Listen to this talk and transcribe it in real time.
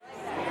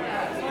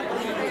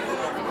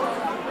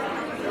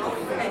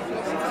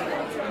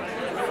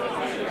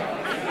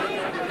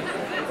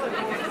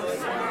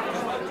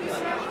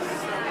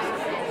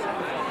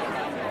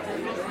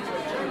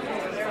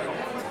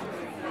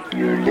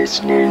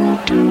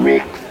listening to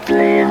Rick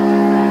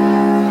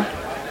Flynn.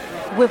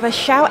 With a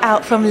shout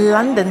out from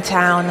London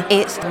town,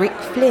 it's Rick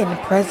Flynn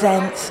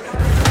Presents.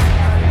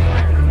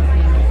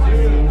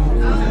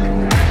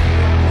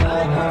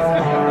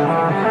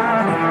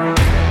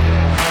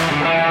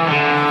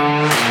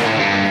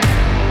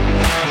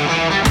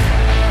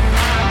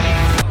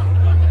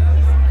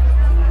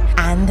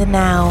 And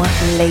now,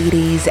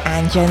 ladies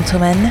and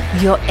gentlemen,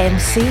 your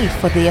MC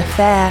for the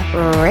affair,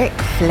 Rick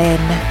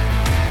Flynn.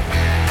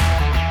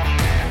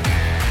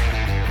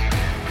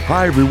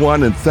 Hi,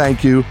 everyone, and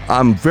thank you.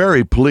 I'm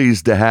very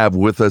pleased to have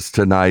with us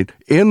tonight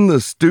in the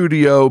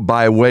studio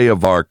by way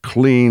of our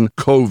clean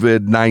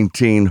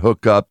COVID-19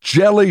 hookup,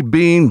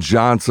 JELLYBEAN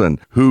Johnson,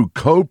 who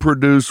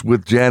co-produced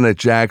with Janet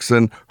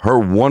Jackson her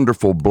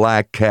wonderful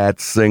Black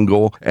Cat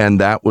single, and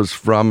that was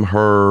from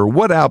her,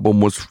 what album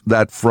was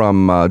that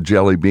from,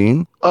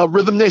 JELLYBEAN?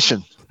 Rhythm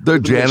Nation. The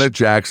Rhythm Janet Nation.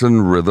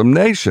 Jackson Rhythm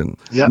Nation.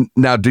 Yeah.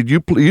 Now,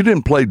 you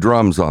didn't play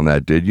drums on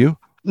that, did you?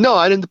 No,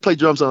 I didn't play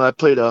drums on it. I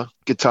played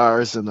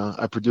guitars, and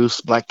I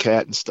produced Black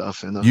Cat and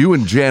stuff. And you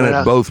and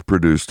Janet both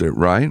produced it,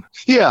 right?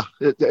 Yeah,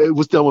 it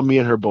was done with me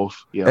and her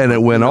both. Yeah, and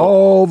it went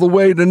all the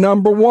way to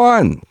number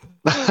one.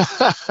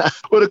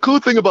 Well, the cool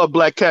thing about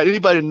Black Cat,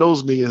 anybody that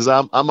knows me, is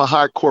I'm a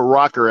hardcore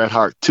rocker at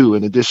heart too,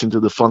 in addition to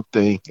the funk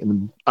thing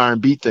and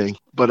R&B thing.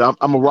 But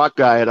I'm a rock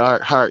guy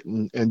at heart,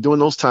 and during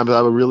those times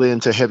I was really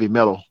into heavy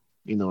metal,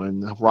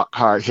 and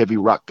hard, heavy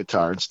rock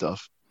guitar and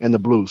stuff. And the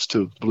blues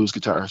too, blues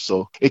guitar.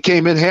 So it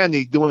came in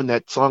handy doing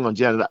that song on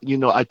Janet.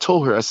 I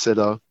told her, I said,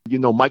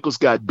 Michael's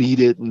got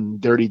Beat It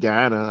and Dirty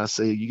Diana. I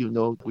say,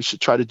 we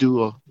should try to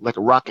do a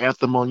rock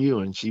anthem on you.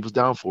 And she was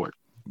down for it.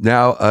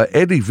 Now,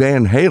 Eddie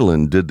Van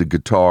Halen did the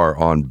guitar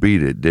on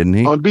Beat It, didn't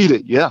he? On Beat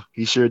It, yeah,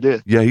 he sure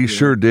did. Yeah, he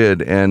sure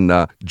did. And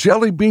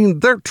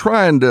JELLYBEAN, they're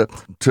trying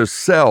to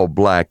sell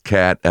Black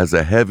Cat as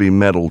a heavy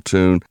metal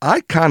tune.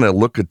 I kind of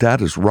look at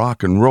that as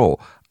rock and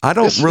roll. I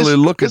don't really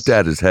look at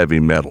that as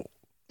heavy metal.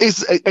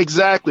 It's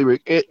exactly,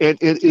 Rick. It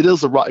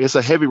is a rock. It's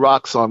a heavy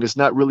rock song. It's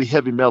not really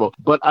heavy metal.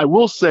 But I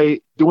will say,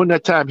 during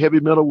that time,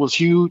 heavy metal was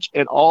huge,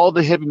 and all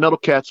the heavy metal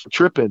cats were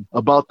tripping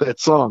about that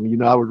song.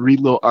 I would read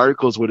little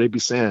articles where they'd be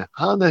saying,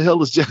 "How in the hell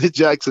has Janet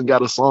Jackson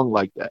got a song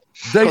like that?"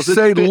 They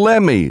say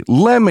Lemmy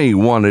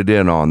wanted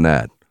in on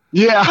that.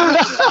 Yeah,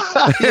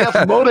 yeah.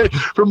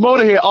 From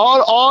Motorhead,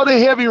 all the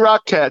heavy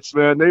rock cats,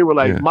 man. They were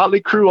like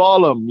Motley Crue,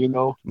 all of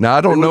them. Now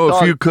I don't know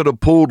if you could have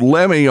pulled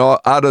Lemmy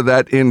out of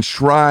that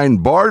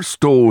enshrined bar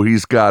stool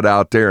he's got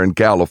out there in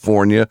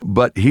California,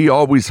 but he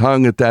always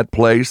hung at that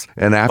place.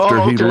 And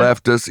after he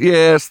left us,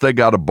 yes, they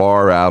got a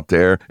bar out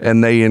there,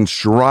 and they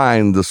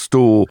enshrined the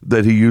stool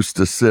that he used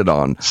to sit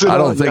on. I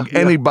don't think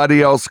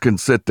anybody else can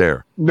sit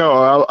there.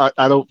 No,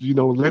 I don't.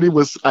 Lenny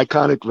was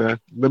iconic, man.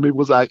 Lenny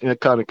was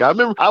iconic. I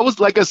remember,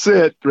 like I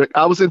said, Rick,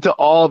 I was into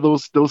all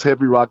those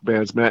heavy rock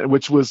bands, man,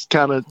 which was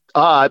kind of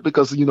odd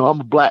because,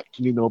 I'm a black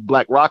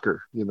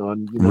rocker,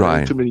 and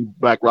right. Too many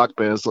black rock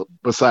bands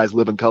besides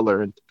Living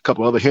Colour and a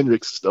couple other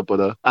Hendrix stuff.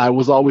 But I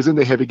was always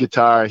into heavy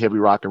guitar, heavy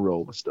rock and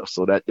roll and stuff.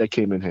 So that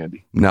came in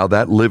handy. Now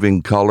that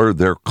Living Colour,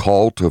 their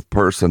cult of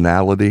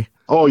personality.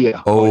 Oh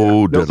yeah.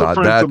 Oh, did I?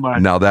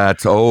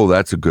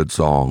 That's a good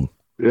song.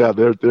 Yeah,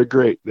 they're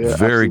great. They're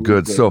very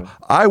good. Great. So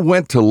I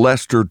went to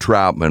Lester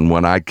Troutman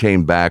when I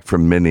came back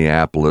from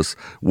Minneapolis,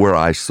 where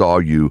I saw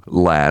you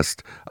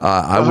last.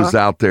 I was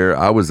out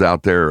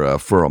there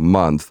for a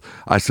month.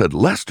 I said,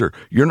 Lester,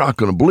 you're not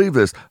going to believe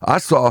this. I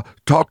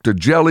talked to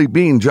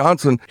JELLYBEAN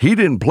Johnson. He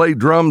didn't play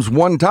drums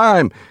one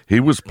time. He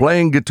was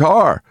playing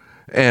guitar.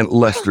 And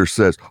Lester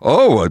says,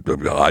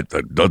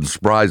 that doesn't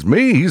surprise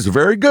me. He's a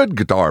very good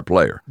guitar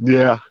player.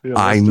 Yeah.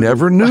 I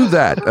never knew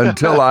that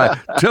until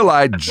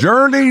I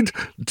journeyed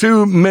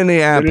to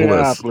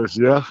Minneapolis.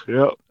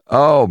 Yeah.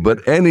 Oh,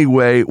 but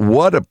anyway,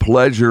 what a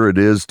pleasure it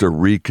is to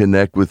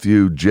reconnect with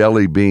you,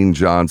 JELLYBEAN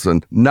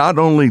Johnson. Not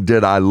only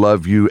did I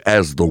love you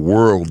as the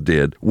world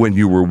did when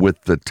you were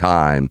with The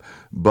Time,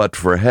 but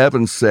for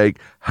heaven's sake,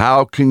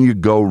 how can you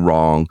go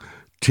wrong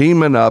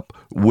teaming up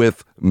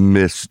with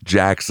Miss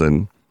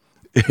Jackson?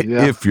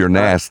 If you're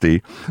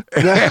nasty,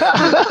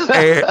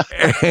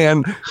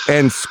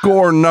 and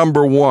score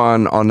number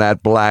one on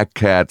that Black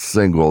Cat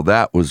single.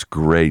 That was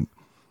great.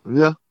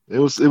 Yeah, it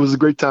was a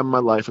great time in my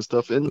life and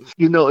stuff. And,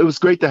 it was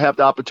great to have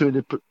the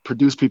opportunity to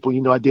produce people.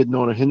 I did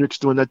Nona Hendrix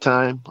during that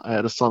time. I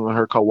had a song on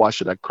her called Why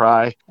Should I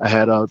Cry? I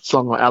had a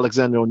song on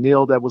Alexander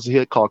O'Neal that was a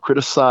hit called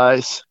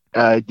Criticize.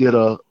 I did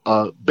a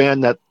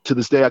band that to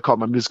this day I call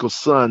my musical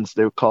sons.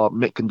 They were called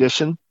Mint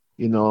Condition,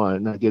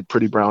 and I did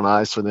Pretty Brown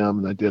Eyes for them.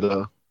 And I did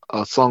a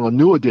song on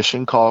New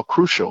Edition called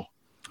Crucial.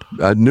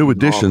 New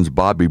Edition's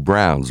Bobby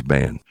Brown's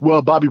band.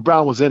 Well, Bobby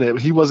Brown was in it.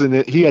 He wasn't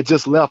it. He had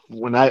just left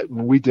when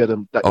we did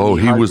him.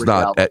 He was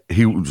not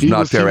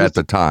there at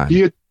the time.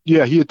 He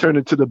had turned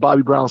into the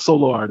Bobby Brown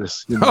solo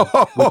artist,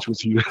 which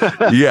was huge.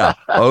 Yeah,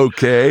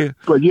 okay.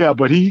 But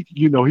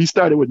he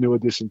started with New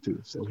Edition too.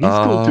 So he's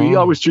cool too. He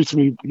always treats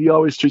me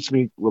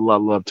with a lot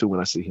of love too when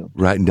I see him.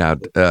 Right now,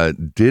 I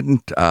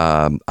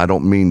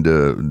don't mean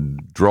to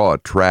draw a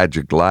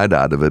tragic light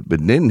out of it,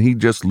 but didn't he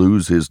just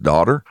lose his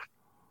daughter?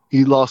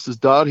 He lost his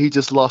daughter. He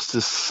just lost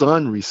his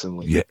son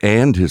recently. Yeah,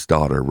 and his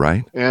daughter,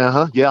 right?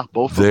 Yeah,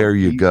 both. There of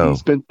them. you go.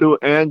 He's been through,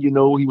 and he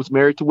was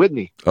married to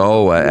Whitney.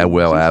 Oh,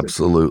 well,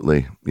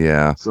 absolutely,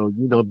 yeah. So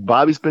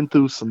Bobby's been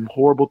through some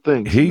horrible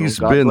things. He's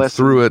been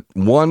through it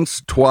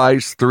once,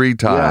 twice, 3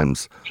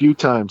 times. Yeah, a few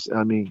times.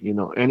 I mean,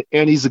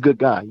 and he's a good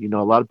guy.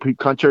 A lot of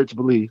people, contrary to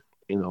belief,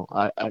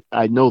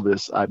 I know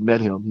this. I've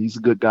met him. He's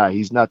a good guy.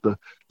 He's not the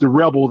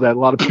rebel that a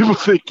lot of people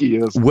think he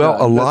is. Well,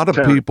 a lot of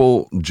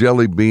people,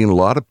 Jelly Bean, a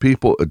lot of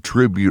people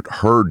attribute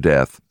her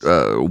death,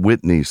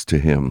 Whitney's, to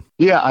him.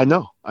 Yeah, I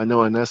know. And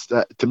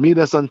to me,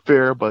 that's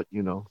unfair, but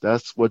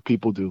that's what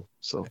people do.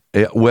 So,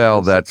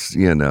 that's,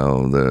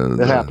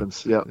 that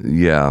happens. Yeah.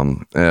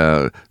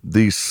 Yeah.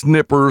 These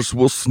snippers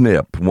will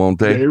snip, won't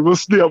they? They will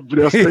snip.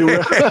 Yes, they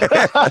will.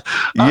 I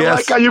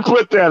like how you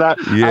put that. I've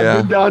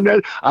been down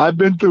there. I've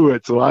been through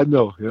it, so I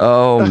know. Yeah.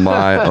 Oh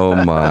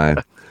my.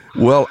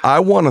 Well, I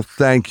want to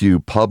thank you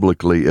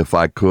publicly, if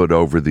I could,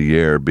 over the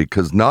air,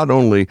 because not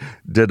only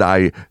did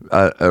I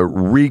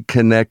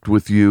reconnect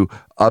with you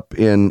up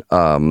in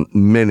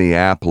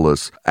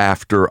Minneapolis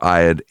after I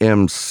had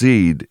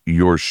emceed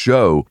your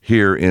show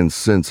here in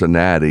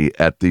Cincinnati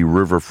at the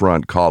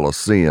Riverfront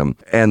Coliseum,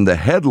 and the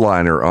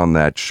headliner on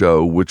that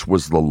show, which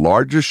was the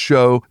largest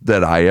show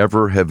that I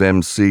ever have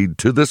emceed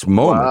to this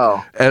moment.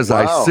 Wow. As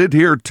I sit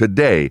here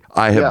today,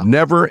 I have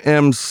never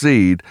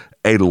emceed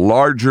a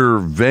larger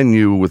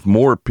venue with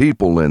more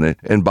people in it.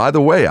 And by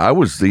the way, I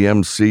was the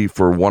MC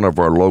for one of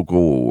our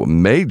local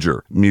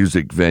major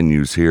music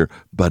venues here,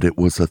 but it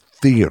was a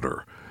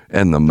theater.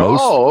 And the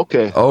most... Oh,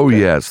 okay.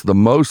 Yes. The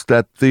most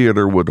that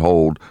theater would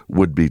hold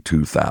would be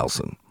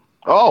 2,000.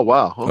 Oh,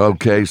 wow.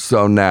 Okay,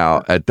 so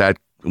now at that,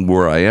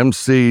 where I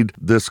emceed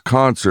this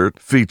concert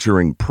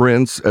featuring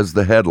Prince as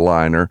the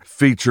headliner,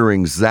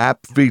 featuring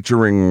Zapp,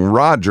 featuring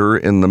Roger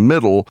in the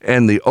middle,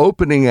 and the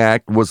opening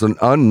act was an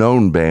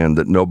unknown band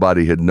that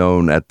nobody had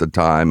known at the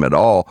time at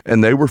all,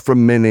 and they were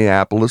from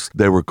Minneapolis.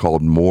 They were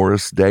called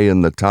Morris Day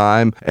and the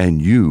Time,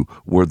 and you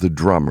were the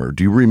drummer.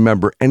 Do you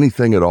remember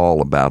anything at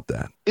all about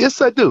that? Yes,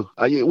 I do.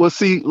 Well,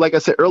 see, like I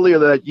said earlier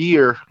that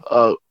year,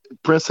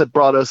 Prince had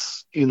brought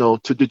us,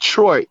 to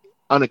Detroit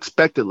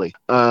unexpectedly.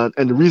 And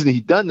the reason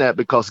he done that,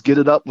 because Get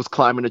It Up was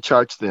climbing the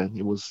charts then.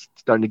 It was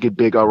starting to get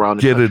big all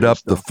around the country. Get It Up,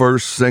 the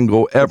first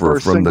single ever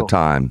from the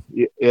time.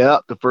 Yeah,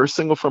 the first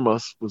single from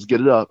us was Get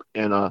It Up.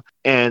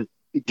 And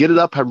Get It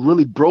Up had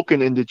really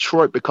broken in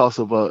Detroit because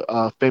of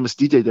a famous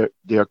DJ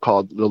there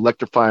called the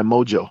Electrifying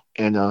Mojo.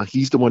 And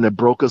he's the one that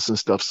broke us and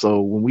stuff.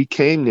 So when we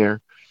came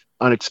there,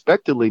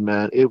 unexpectedly,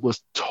 man, it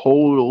was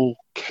total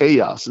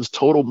chaos. It was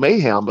total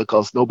mayhem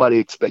because nobody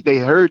expected. They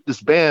heard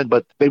this band,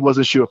 but they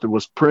wasn't sure if it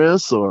was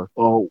Prince or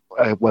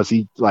was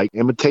he like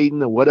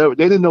imitating or whatever.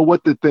 They didn't know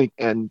what to think.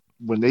 And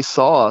when they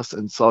saw us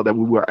and saw that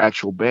we were an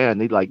actual band,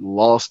 they like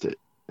lost it.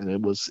 And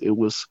it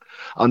was,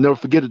 I'll never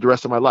forget it the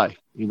rest of my life,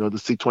 to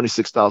see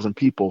 26,000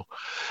 people.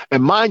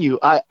 And mind you,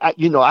 I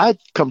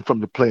come from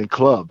the playing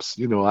clubs,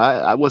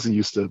 I wasn't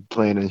used to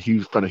playing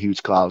in front of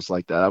huge crowds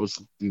like that. I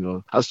was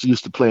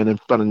used to playing in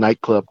front of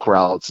nightclub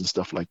crowds and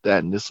stuff like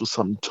that. And this was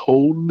something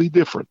totally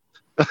different.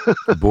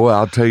 Boy,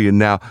 I'll tell you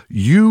now,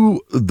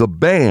 the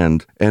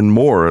band and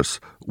Morris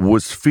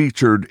was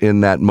featured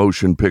in that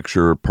motion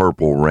picture,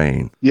 Purple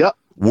Rain. Yep.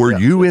 Were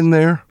you in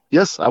there?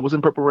 Yes, I was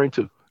in Purple Rain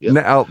too. Yep.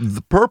 Now,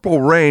 the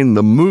Purple Rain,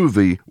 the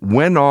movie,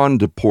 went on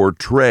to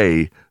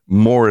portray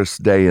Morris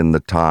Day and the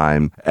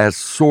Time as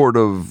sort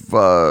of,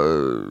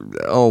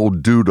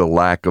 due to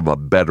lack of a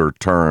better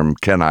term,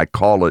 can I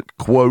call it,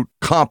 quote,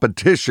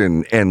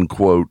 competition, end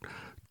quote,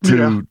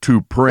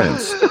 to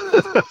Prince.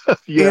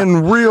 Yeah.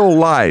 In real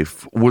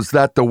life, was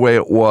that the way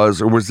it was,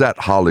 or was that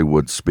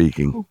Hollywood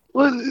speaking?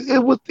 Well,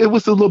 it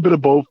was a little bit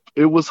of both.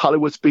 It was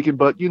Hollywood speaking,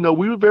 but we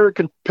were very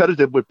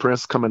competitive with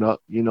Prince coming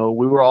up. We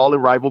were all in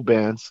rival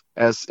bands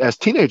as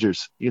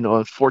teenagers.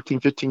 At 14,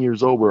 15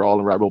 years old, we were all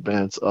in rival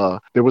bands.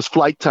 There was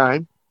Flight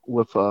Time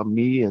with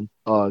me and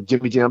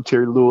Jimmy Jam,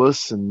 Terry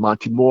Lewis, and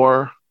Monty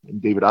Moore,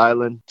 and David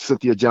Island,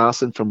 Cynthia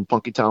Johnson from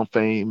Funky Town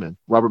fame, and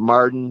Robert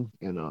Martin,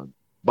 and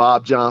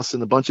Bob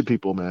Johnson, a bunch of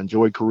people, man.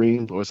 Joey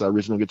Kareem was our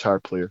original guitar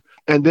player.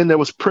 And then there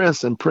was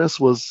Prince, and Prince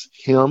was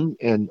him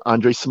and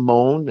Andre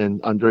Simone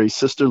and Andre's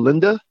sister,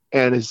 Linda.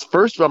 And his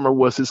first drummer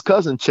was his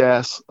cousin,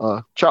 Charles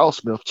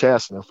Smith,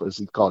 as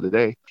he called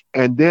today.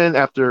 And then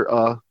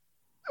after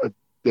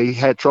they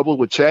had trouble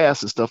with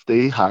Chas and stuff,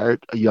 they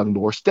hired a young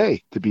Morris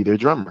Day to be their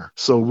drummer.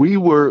 So we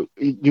were,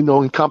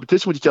 in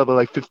competition with each other,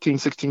 like 15,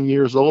 16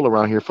 years old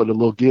around here for the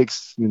little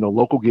gigs,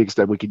 local gigs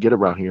that we could get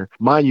around here.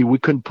 Mind you, we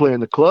couldn't play in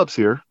the clubs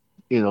here,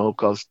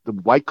 because the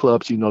white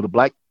clubs,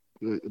 the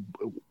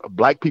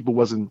black people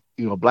wasn't,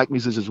 black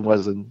musicians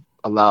wasn't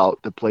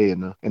allowed to play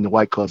in the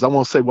white clubs. I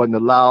won't say wasn't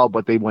allowed,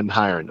 but they wasn't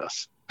hiring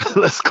us.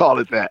 Let's call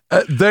it that.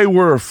 They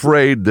were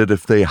afraid that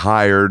if they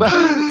hired,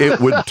 it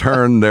would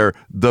turn the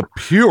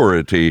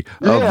purity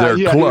of their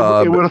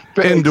club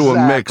into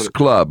a mixed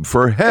club.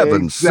 For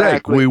heaven's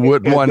sake, we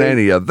wouldn't want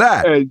any of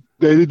that.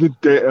 They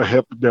didn't.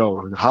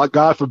 No,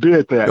 God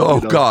forbid that. Oh,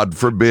 God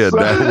forbid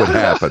that would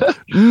happen.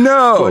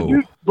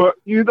 No. But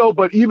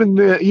even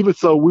then, even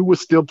so, we would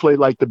still play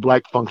like the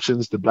black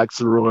functions, the black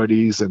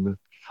sororities, and the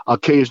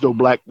occasional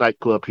black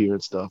nightclub here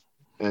and stuff.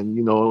 And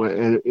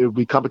and it would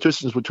be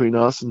competitions between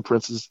us and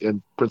Princess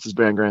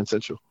Band Grand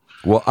Central.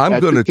 Well, I'm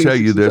going to tell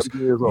you this.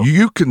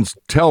 You can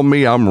tell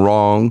me I'm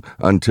wrong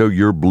until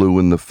you're blue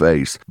in the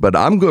face. But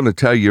I'm going to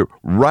tell you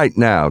right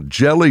now,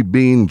 Jelly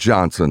Bean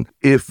Johnson,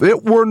 if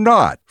it were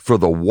not for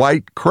the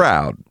white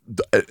crowd,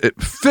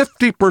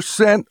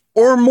 50%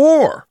 or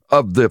more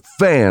of the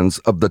fans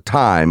of the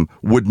time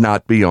would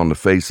not be on the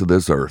face of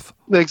this earth.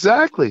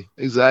 Exactly.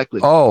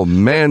 Oh,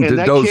 man, and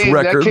those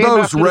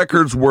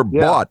records were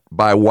bought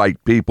by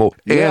white people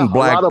and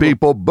black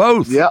people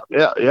both. Yeah,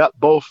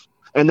 both.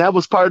 And that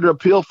was part of the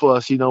appeal for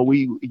us,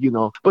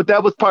 but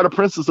that was part of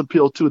Prince's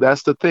appeal too.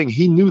 That's the thing.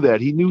 He knew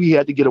that. He knew he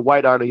had to get a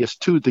white audience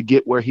too to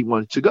get where he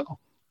wanted to go.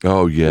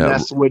 Oh, yeah. And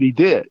that's what he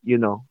did,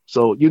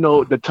 So,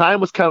 the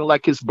time was kind of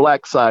like his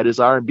black side, his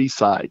R&B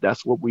side.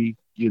 That's what we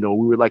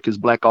were like his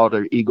black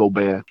alter ego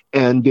band.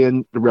 And then him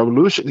and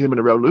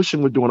the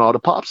Revolution were doing all the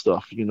pop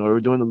stuff. They were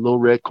doing the Little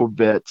Red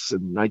Corvettes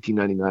and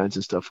 1999s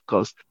and stuff,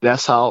 because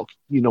that's how,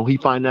 he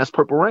financed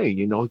Purple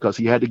Rain, because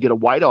he had to get a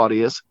white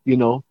audience,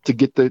 to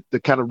get the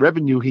kind of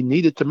revenue he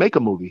needed to make a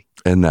movie.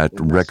 And that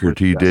record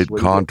he did,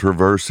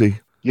 Controversy.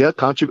 Yeah,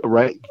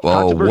 right.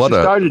 Oh,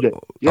 Controversy started it.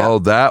 Yeah. Oh,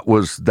 that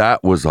was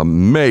a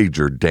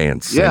major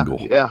dance single.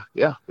 Yeah.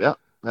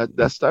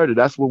 That started.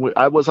 That's when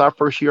I was our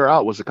first year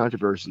out was the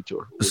Controversy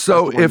tour.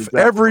 So if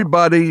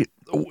everybody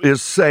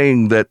is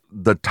saying that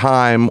the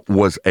time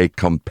was a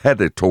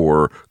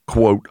competitor,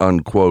 quote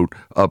unquote,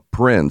 of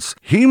Prince,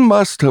 he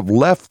must have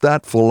left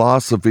that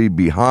philosophy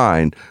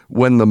behind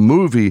when the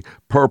movie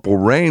Purple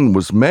Rain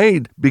was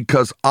made,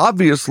 because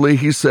obviously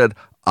he said,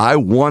 I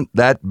want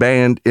that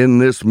band in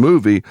this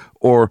movie,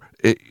 or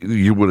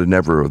you would have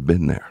never have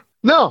been there.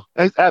 No,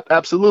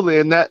 absolutely.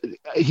 And that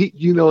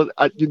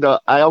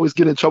I always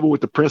get in trouble with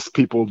the Prince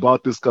people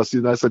about this, because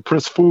I said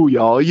Prince fool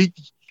y'all. He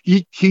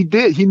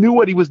did. He knew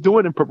what he was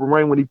doing in Purple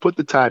Rain when he put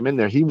the time in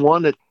there. He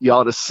wanted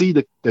y'all to see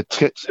the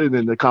tension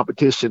and the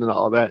competition and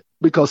all that,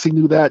 because he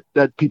knew that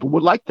people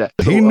would like that.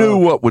 So, he knew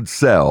what would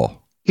sell.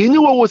 He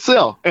knew what would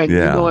sell, and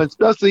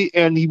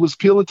and he was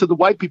appealing to the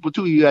white people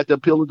too. He had to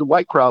appeal to the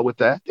white crowd with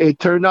that. It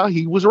turned out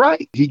he was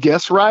right. He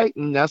guessed right,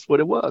 and that's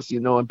what it was.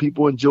 And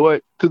people enjoy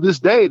it to this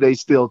day. They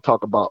still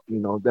talk about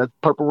that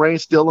Purple Rain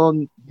still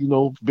on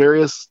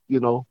various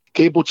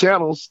cable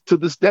channels to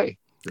this day.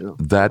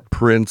 That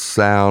Prince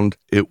sound,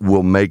 it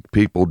will make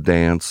people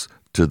dance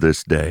to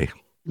this day.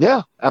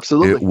 Yeah,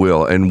 absolutely. It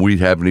will. And we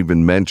haven't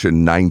even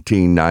mentioned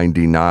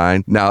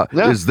 1999. Now,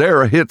 is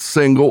there a hit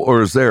single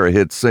or is there a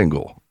hit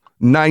single?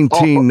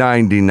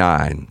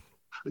 1999.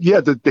 Yeah,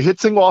 the hit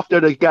single off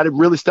there that got it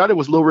really started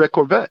was Little Red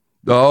Corvette.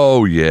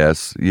 Oh,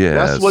 yes.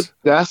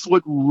 That's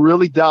what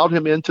really dialed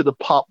him into the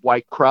pop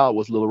white crowd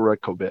was Little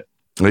Red Corvette.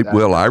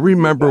 I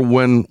remember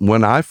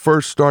when I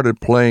first started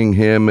playing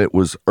him, it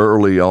was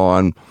early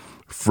on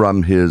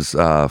from his,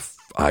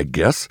 I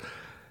guess,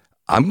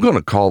 I'm going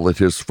to call it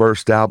his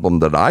first album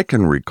that I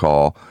can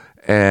recall.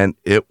 And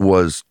it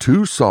was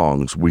 2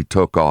 songs we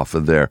took off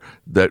of there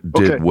that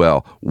did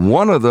well.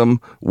 One of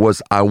them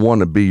was I Want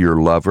to Be Your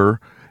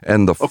Lover.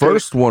 And the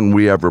first one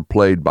we ever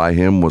played by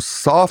him was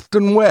Soft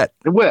and Wet.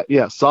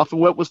 Soft and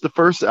Wet was the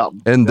first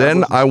album. And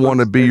then I Want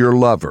to Be Your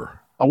Lover.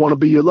 I Want to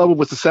Be Your Lover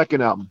was the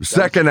second album.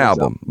 Second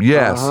album,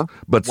 yes. Uh-huh.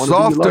 But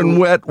Soft and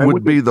Wet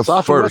would be the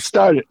Soft first.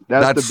 Started.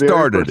 That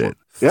started it.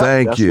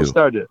 Thank you. What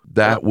started.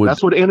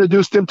 That's what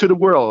introduced him to the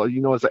world,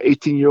 as an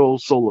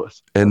 18-year-old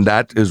soloist. And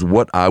that is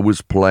what I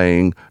was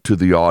playing to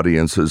the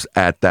audiences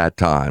at that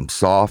time.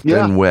 Soft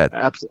and Wet.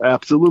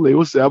 Absolutely.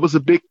 That was a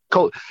big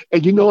cult.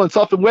 And and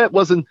Soft and Wet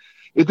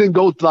it didn't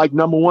go to like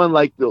number one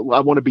like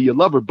I Want to Be Your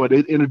Lover, but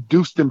it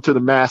introduced him to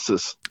the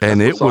masses.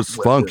 And it was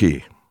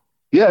funky.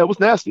 Yeah, it was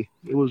nasty.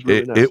 It was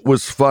really nasty. It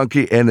was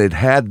funky, and it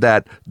had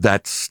that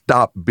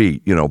stop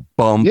beat, bum,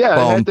 bum, it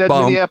had that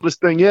bum. Minneapolis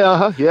thing,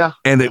 yeah.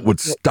 And it would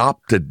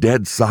stop to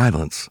dead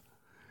silence.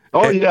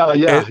 Oh,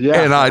 yeah.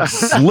 And I'd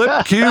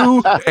slip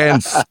cue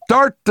and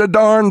start the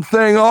darn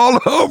thing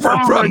all over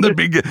from the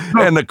beginning.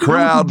 And the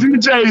crowd.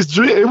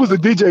 It was a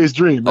DJ's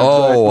dream.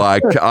 Oh,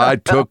 I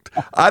took,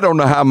 I don't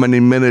know how many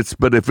minutes,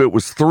 but if it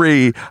was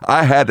 3,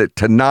 I had it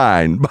to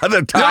 9 by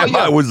the time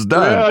I was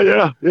done.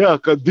 Yeah.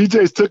 Because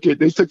DJs took it.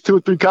 They took 2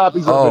 or 3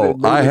 copies of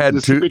it. I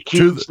had two.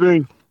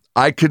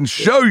 I can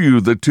show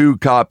you the 2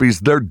 copies.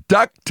 They're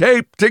duct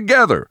taped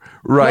together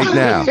right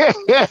now.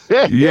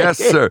 Yes,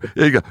 sir.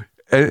 There you go.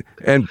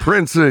 And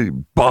Prince,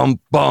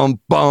 bump,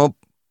 bump, bump.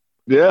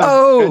 Yeah.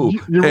 Oh,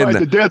 you're right.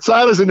 The dead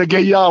silence, and they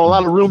gave y'all a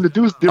lot of room to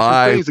do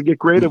different things and get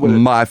creative with it.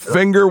 My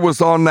finger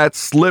was on that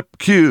slip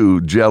cue,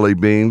 Jelly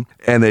Bean,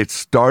 and it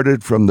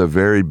started from the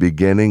very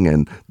beginning,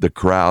 and the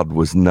crowd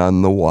was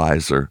none the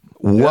wiser.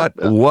 What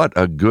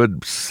a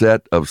good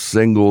set of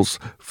singles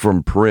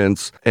from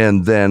Prince.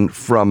 And then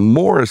from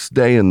Morris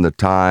Day and the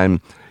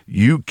Time,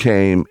 you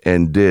came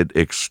and did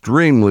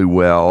extremely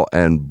well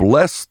and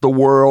blessed the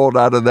world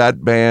out of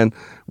that band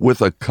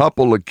with a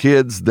couple of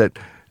kids that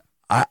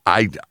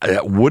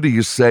what do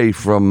you say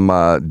from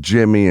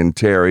Jimmy and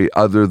Terry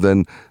other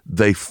than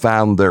they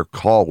found their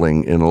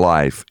calling in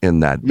life in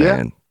that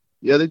band?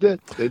 Yeah, they did.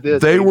 They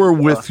did. They were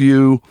with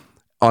you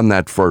on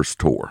that first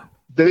tour.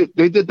 They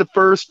did the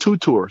first 2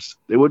 tours.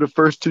 They were the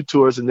first 2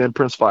 tours, and then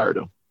Prince fired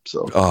them.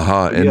 So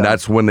and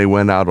that's when they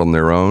went out on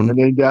their own. And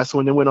then that's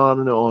when they went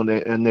on their own.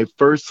 And their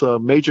first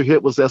major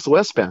hit was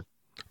SOS Band.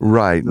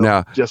 Right.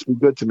 Now, Just Be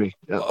Good to Me.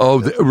 Yeah.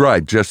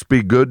 Right. Just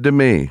Be Good to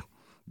Me.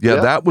 Yeah,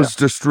 that was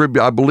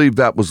distributed. I believe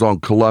that was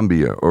on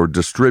Columbia or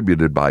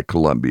distributed by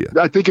Columbia.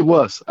 I think it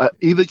was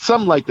either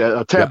something like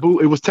that. Taboo.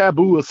 It was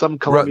Taboo or some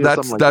Columbia. Right,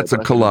 something like that's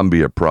that, a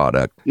Columbia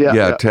product.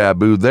 Yeah,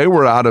 Taboo. They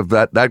were out of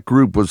that. That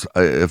group was,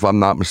 if I'm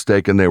not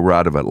mistaken, they were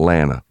out of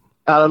Atlanta.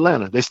 Out of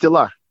Atlanta, they still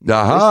are.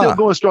 Uh-huh. They're still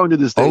going strong to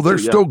this day. Oh, they're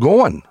still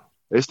going.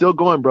 They're still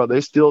going, bro.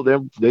 They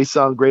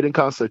sound great in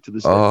concert to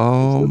this day.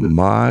 Oh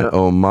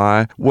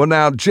my. Well,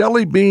 now,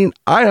 Jelly Bean,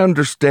 I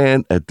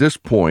understand at this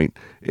point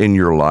in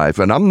your life,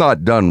 and I'm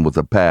not done with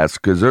the past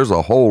because there's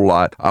a whole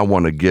lot I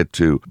want to get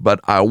to, but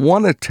I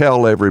want to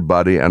tell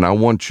everybody, and I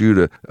want you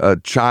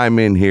to chime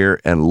in here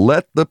and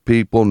let the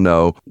people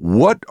know,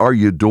 what are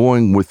you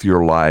doing with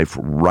your life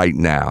right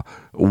now?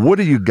 What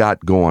do you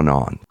got going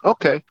on?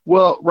 Okay.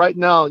 Well, right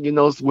now,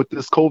 with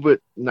this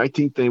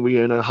COVID-19 thing,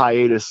 we're in a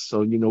hiatus.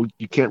 So,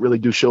 you can't really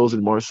do shows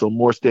anymore. So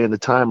more Stay in the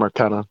Time are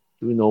kind of,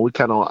 we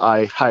kind of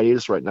on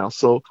hiatus right now.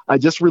 So I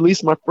just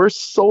released my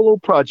first solo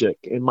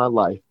project in my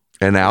life.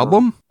 An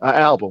album? An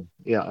album.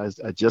 Yeah.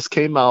 I just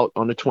came out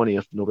on the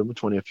 20th, November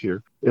 20th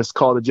here. It's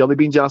called The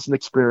Jellybean Johnson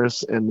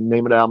Experience. And the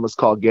name of the album is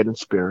called Get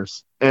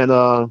Experience.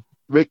 And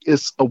Rick,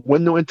 it's a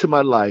window into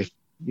my life.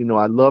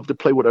 I love to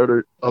play with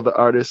other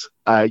artists.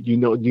 Like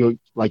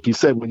you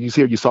said, when you was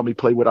here, you saw me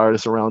play with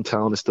artists around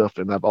town and stuff,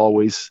 and I've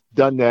always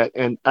done that.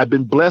 And I've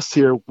been blessed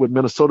here with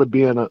Minnesota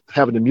being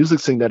having the music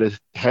scene that it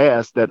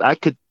has, that I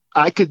could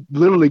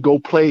literally go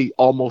play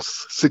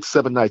almost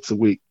 6-7 nights a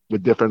week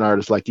with different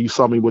artists. Like you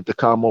saw me with the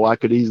Combo, I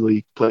could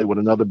easily play with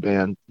another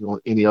band,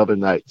 any other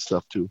night and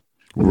stuff too.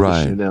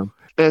 Right.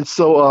 And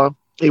so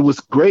it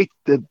was great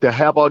to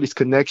have all these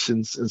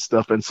connections and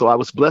stuff. And so I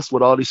was blessed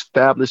with all these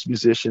fabulous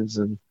musicians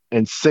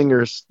and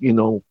singers.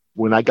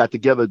 When I got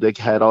together, they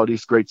had all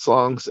these great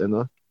songs,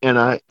 and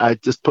I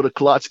just put a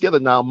collage together.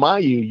 Now,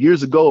 mind you,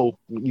 years ago,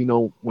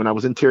 when I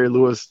was in Terry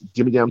Lewis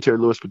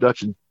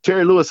production,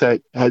 Terry Lewis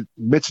had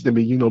mentioned to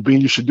me,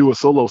 Bean, you should do a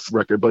solo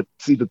record. But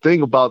see, the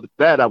thing about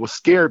that, I was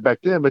scared back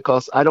then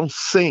because I don't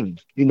sing.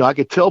 I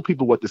could tell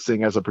people what to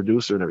sing as a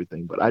producer and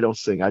everything, but I don't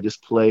sing. I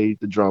just play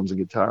the drums and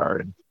guitar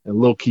and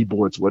little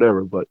keyboards,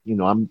 whatever. But,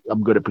 I'm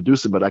good at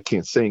producing, but I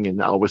can't sing.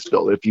 And I always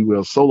felt if you were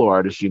a solo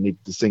artist, you need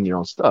to sing your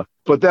own stuff.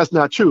 But that's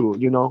not true,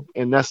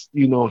 and that's,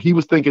 he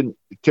was thinking,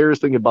 Terry was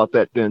thinking about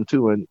that then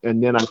too. And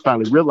then I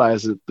finally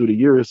realized it through the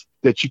years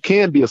that you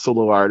can be a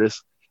solo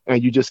artist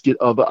and you just get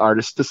other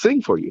artists to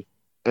sing for you.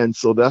 And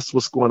so that's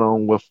what's going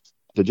on with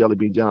the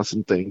Jellybean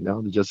Johnson thing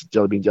now, the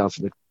Jellybean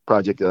Johnson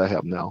project that I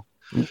have now.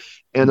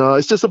 And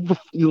it's just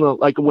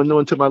like a window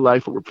into my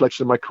life, a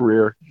reflection of my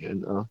career.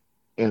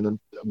 And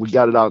we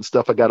got it out and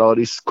stuff. I got all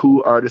these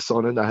cool artists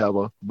on it. I have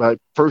my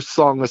first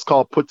song that's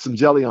called Put Some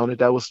Jelly on It.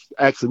 That was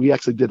we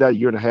actually did that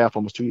 1.5 years,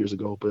 almost 2 years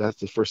ago. But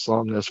that's the first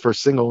song. That's the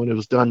first single. And it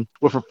was done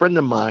with a friend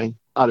of mine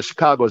out of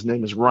Chicago. His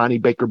name is Ronnie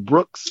Baker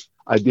Brooks.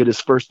 I did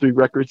his first 3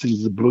 records.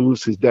 He's a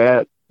blues. His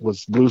dad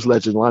was blues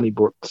legend Lonnie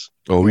Brooks.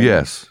 Oh,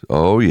 yes.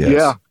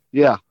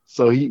 Yeah.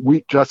 So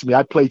we trust me,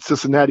 I played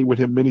Cincinnati with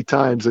him many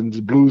times in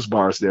the blues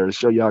bars there to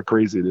show you how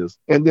crazy it is.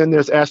 And then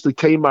there's Ashley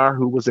Tamar,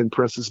 who was in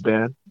Prince's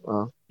band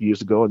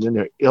years ago. And then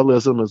there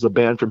Illism is a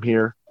band from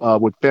here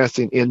with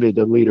Fancy and Envy,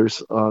 the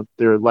leaders.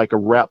 They're like a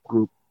rap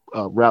group,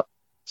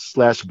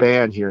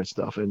 rap/band here and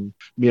stuff. And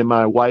me and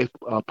my wife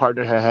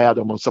partner had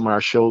them on some of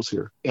our shows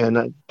here.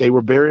 And they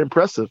were very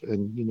impressive.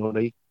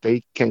 And,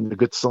 they came to a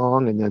good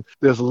song. And then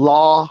there's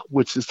Law,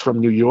 which is from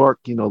New York.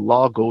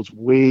 Law goes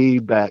way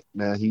back,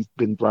 man. He's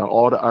been around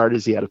all the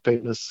artists. He had a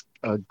famous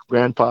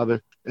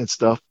grandfather and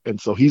stuff. And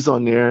so he's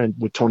on there, and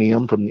with Tony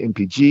M from the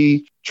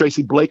MPG.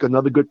 Tracy Blake,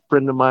 another good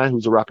friend of mine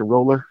who's a rock and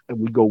roller. And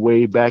we go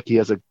way back. He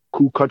has a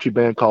cool country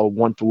band called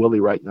One for Willie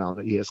right now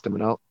that he has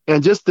coming out.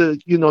 And just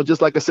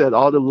just like I said,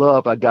 all the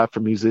love I got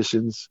from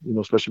musicians,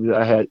 especially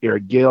I had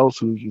Eric Gales,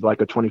 who's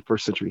like a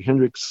 21st Century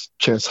Hendrix,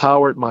 Chance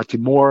Howard, Monty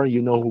Moore,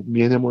 who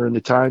me and him were in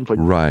the time for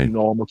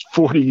almost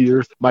 40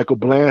 years. Michael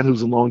Bland,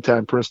 who's a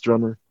longtime Prince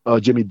drummer,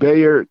 Jimmy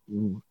Bayard,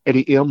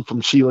 Eddie M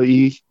from Sheila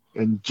E.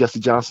 and Jesse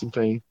Johnson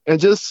fame. And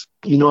just,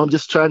 I'm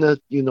just trying to,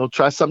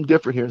 try something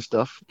different here and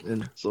stuff.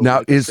 And so, now,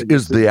 like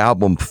is the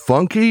album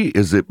funky?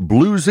 Is it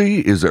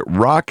bluesy? Is it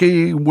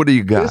rocky? What do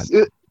you got?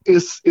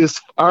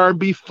 It's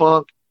R&B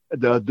funk.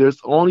 There's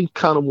only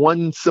kind of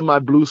one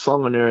semi-blues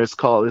song on there. It's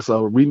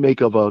a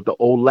remake of the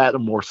old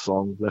Lattimore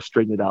song. Let's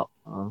Straighten It Out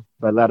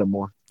by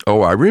Lattimore.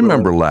 Oh, I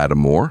remember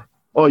Lattimore.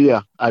 Oh,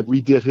 yeah. I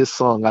redid his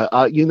song.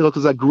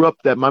 Because I grew up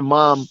my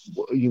mom,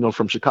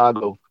 from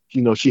Chicago,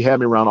 she had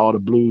me around all the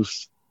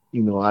blues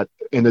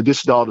in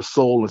addition to all the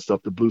soul and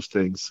stuff, the blues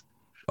things.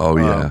 Oh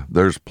yeah,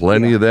 there's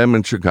plenty of them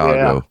in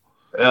Chicago.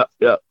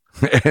 Yeah.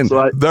 And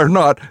So they're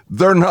not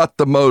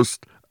the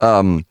most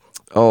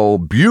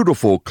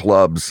beautiful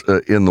clubs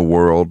in the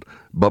world,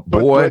 but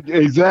boy,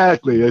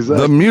 exactly.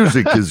 the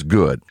music is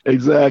good.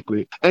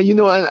 Exactly.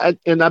 And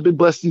I've been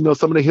blessed,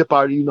 some of the hip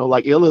art,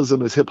 like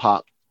Illism is hip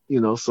hop,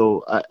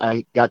 so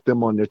I got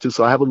them on there too.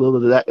 So I have a little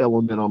of that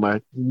element on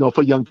my,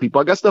 for young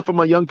people. I got stuff for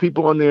my young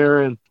people on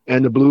there, and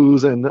the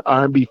blues and the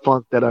R&B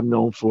funk that I'm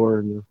known for,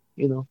 and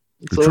You're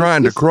so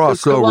trying to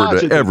cross over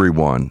to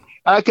everyone.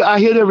 I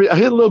hit a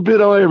little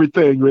bit on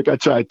everything, Rick. I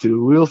tried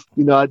to.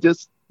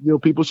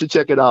 People should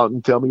check it out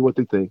and tell me what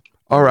they think.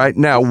 All right.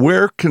 Now,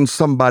 where can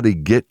somebody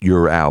get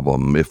your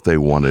album if they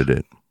wanted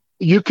it?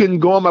 You can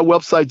go on my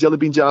website,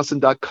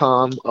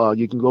 jellybeanjohnson.com.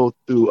 You can go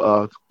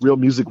through Real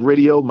Music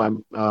Radio, my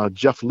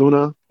Jeff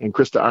Luna and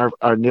Krista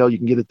Arnell. You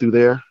can get it through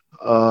there.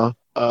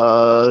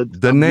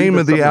 The name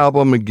of the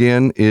album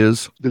again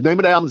is? The name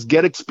of the album is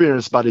Get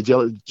Experience by the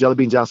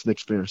Jellybean Johnson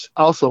Experience.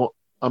 Also,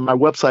 on my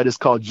website is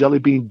called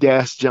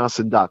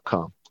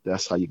jellybean-johnson.com.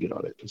 That's how you get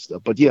all that and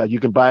stuff. But yeah, you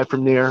can buy it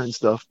from there and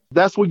stuff.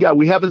 That's what we got.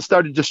 We haven't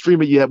started to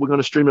stream it yet. We're going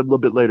to stream it a little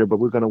bit later, but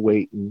we're going to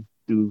wait and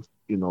do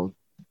it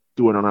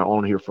on our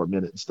own here for a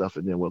minute and stuff,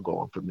 and then we'll go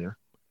on from there.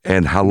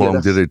 And how long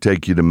did it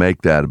take you to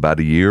make that? About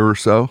a year or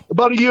so?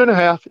 About a year and a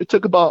half. It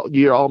took about a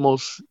year,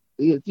 almost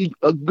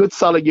a good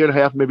solid year and a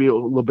half, maybe a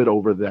little bit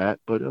over that.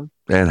 But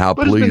and how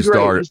pleased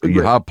are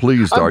you? How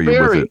pleased are you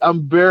with it?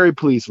 I'm very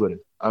pleased with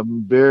it.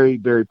 I'm very,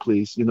 very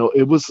pleased.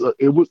 It was.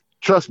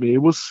 Trust me, it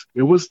was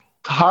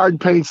hard and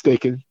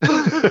painstaking.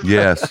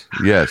 Yes.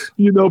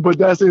 But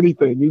that's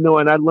anything.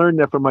 And I learned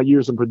that from my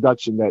years in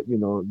production that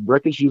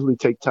records usually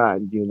take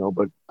time.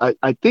 But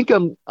I think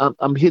I'm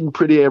hitting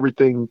pretty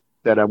everything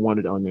that I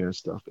wanted on there and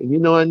stuff. And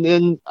and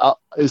then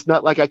it's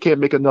not like I can't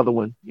make another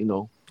one.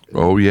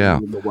 Oh yeah.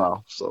 In a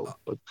while. So,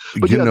 but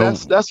yeah,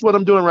 that's what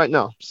I'm doing right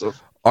now. So,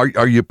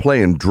 are you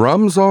playing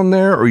drums on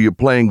there, or are you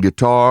playing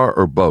guitar,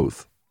 or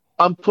both?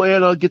 I'm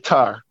playing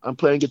guitar. I'm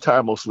playing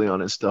guitar mostly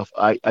on it stuff.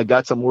 I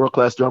got some world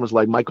class drummers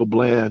like Michael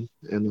Bland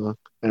and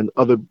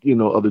other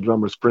other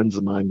drummers, friends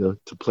of mine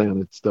to play on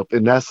it stuff.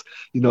 And that's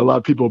a lot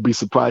of people will be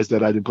surprised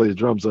that I didn't play the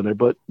drums on there.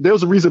 But there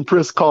was a reason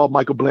Prince called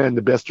Michael Bland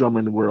the best drummer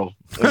in the world.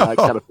 And I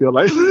kind of feel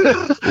like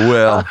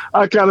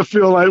I kind of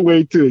feel that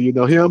way too.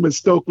 Him and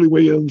Stokely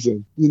Williams,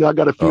 and I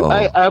got a few.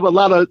 I have a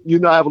lot of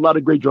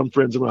great drum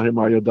friends around here: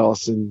 Mario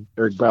Dawson,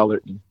 Eric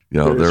Ballard.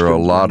 There are a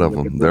lot of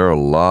them. There are a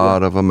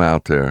lot of them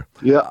out there.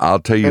 Yeah, I'll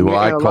tell you who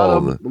I call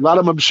them. A lot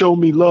of them have shown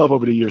me love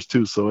over the years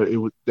too,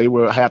 so they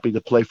were happy to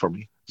play for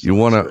me. So you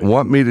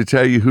want me to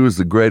tell you who's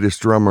the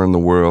greatest drummer in the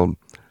world?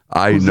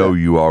 Who's know that?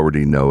 You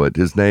already know it.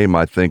 His name,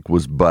 I think,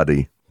 was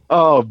Buddy.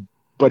 Oh,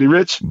 Buddy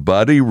Rich.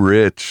 Buddy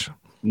Rich.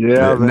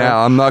 Yeah. Man. Now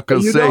I'm not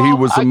going to say he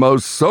was the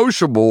most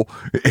sociable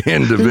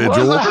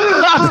individual.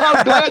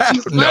 I'm glad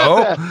you said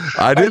that.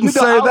 I didn't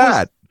say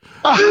that.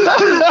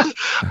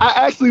 I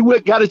actually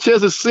got a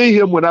chance to see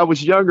him when I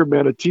was younger,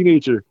 man, a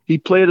teenager. He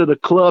played at a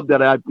club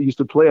that I used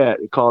to play at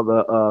called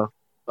the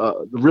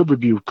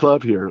Riverview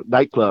Club here,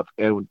 nightclub,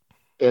 and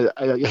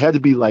it had to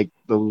be like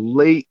the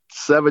late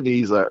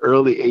 70s or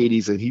early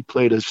 80s, and he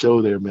played a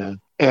show there, man.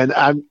 And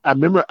I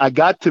remember I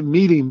got to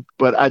meet him,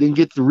 but I didn't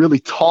get to really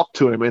talk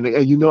to him, and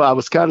I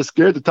was kind of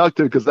scared to talk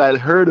to him because I had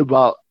heard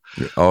about.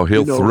 Oh,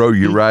 he'll throw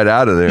you right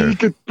out of there. He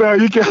could.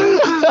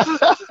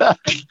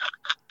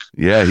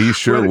 Yeah, he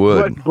sure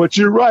would. But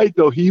you're right,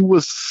 though. He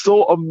was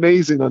so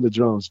amazing on the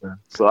drums, man.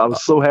 So I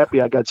was so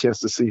happy I got a chance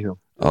to see him.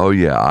 Oh,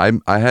 yeah.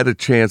 I had a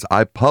chance.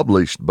 I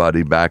published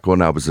Buddy back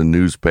when I was a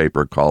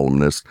newspaper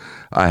columnist.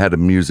 I had a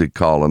music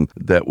column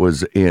that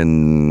was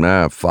in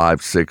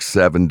 5, 6,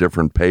 7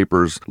 different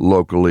papers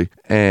locally.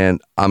 And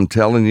I'm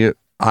telling you,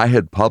 I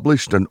had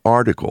published an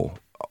article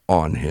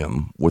on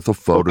him with a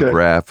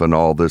photograph and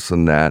all this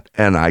and that.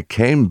 And I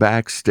came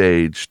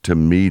backstage to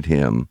meet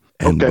him.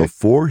 And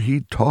before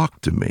he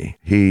talked to me,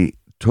 he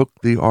took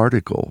the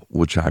article,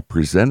 which I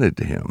presented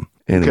to him,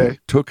 and he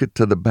took it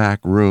to the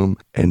back room,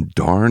 and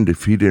darned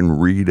if he didn't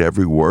read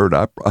every word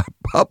I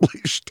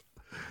published.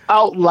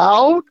 Out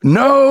loud?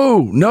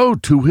 No,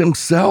 to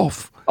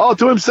himself. Oh,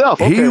 to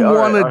himself. Okay, he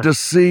wanted to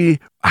see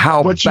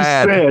how what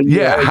bad, you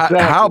said.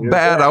 how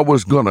bad I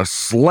was going to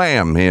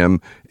slam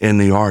him in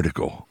the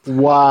article.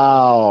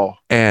 Wow.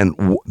 And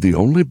the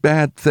only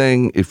bad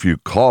thing, if you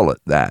call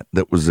it that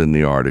was in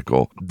the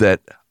article,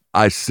 that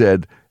I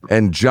said,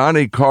 and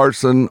Johnny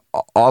Carson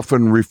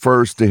often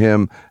refers to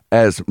him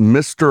as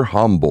Mr.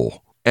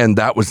 Humble. And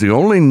that was the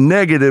only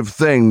negative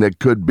thing that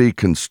could be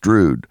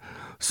construed.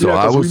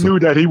 So we knew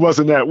that he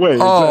wasn't that way.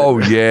 Oh,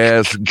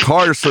 yes.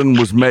 Carson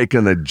was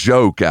making a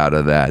joke out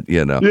of that,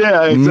 Yeah,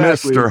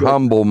 exactly. Mr.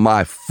 Humble,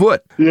 my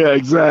foot. Yeah,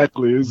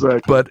 exactly.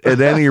 But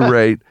at any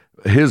rate,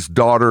 his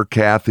daughter,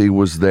 Kathy,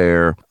 was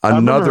there.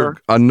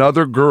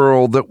 Another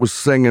girl that was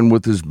singing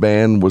with his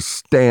band was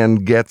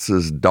Stan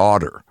Getz's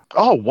daughter.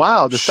 Oh,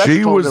 wow.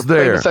 She was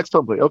there. The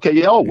saxophone player. Okay,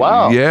 yeah. Oh,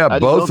 wow. Yeah,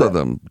 both of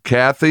them.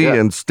 Kathy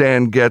and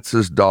Stan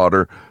Getz's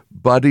daughter.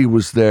 Buddy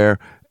was there.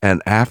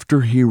 And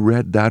after he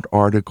read that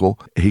article,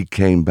 he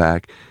came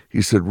back.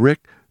 He said,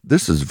 Rick,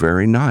 this is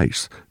very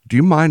nice. Do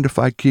you mind if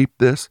I keep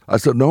this? I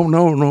said,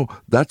 no.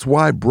 That's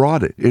why I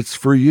brought it. It's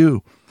for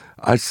you.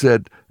 I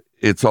said,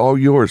 it's all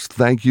yours.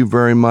 Thank you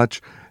very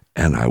much.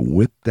 And I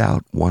whipped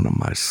out one of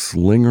my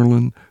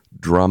Slingerland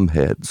drum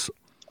heads.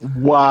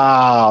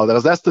 Wow.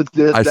 That's the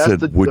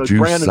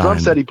brand of drum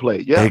set he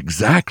played. Yeah.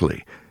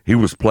 Exactly. He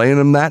was playing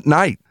them that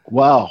night.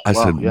 Wow. I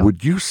said,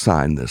 would you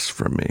sign this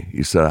for me?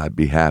 He said, I'd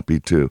be happy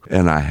to.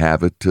 And I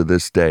have it to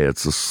this day.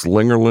 It's a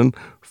Slingerland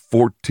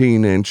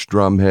 14-inch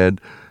drum head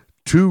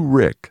to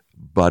Rick,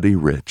 Buddy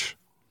Rich.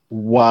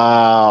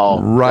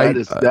 Wow. Right.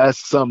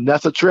 That's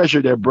a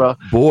treasure there, bro.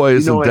 Boy,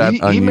 isn't that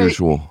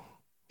unusual.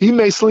 He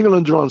made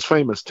Slingerland drums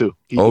famous too.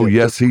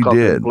 Yes, he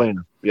did.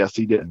 Yes,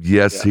 he did.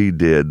 Yes, he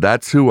did.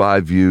 That's who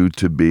I view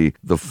to be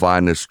the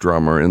finest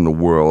drummer in the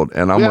world.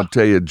 And I'm going to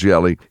tell you,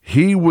 Jelly,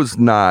 he was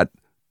not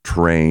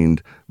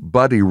trained.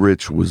 Buddy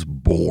Rich was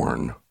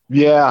born.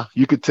 Yeah,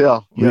 you could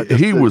tell. Yeah,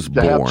 he was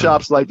born. To have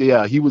chops like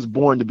that, he was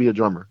born to be a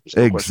drummer.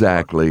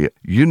 Exactly.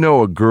 You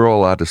know a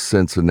girl out of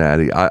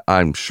Cincinnati,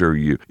 I'm sure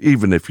you,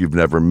 even if you've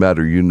never met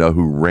her, you know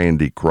who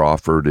Randy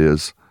Crawford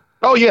is.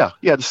 Oh, yeah.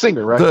 Yeah, the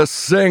singer, right? The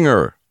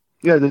singer.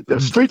 Yeah, the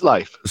Street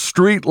Life.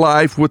 Street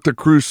Life with the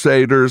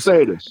Crusaders.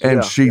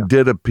 And she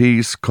did a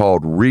piece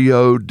called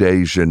Rio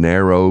de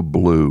Janeiro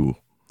Blue.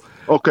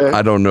 Okay.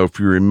 I don't know if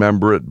you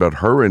remember it, but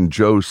her and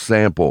Joe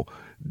Sample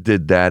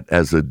did that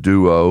as a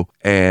duo,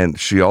 and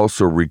she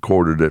also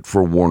recorded it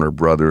for Warner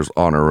Brothers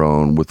on her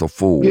own with a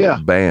full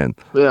band.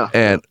 Yeah.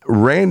 And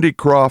Randy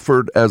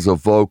Crawford as a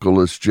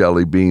vocalist,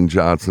 Jelly Bean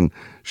Johnson,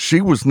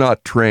 she was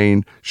not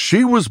trained.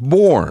 She was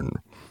born.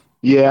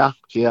 Yeah.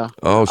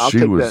 Oh,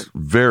 she was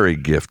very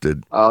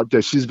gifted.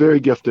 She's very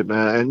gifted,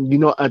 man.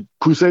 And,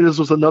 Crusaders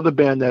was another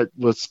band that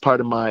was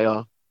part of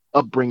my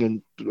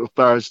upbringing as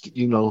far as,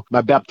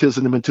 my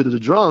baptism into the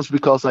drums,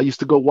 because I used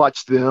to go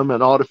watch them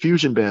and all the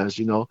fusion bands,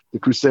 the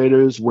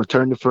Crusaders,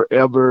 Return to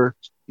Forever,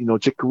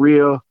 Chick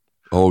Corea.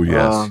 Oh,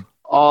 yes.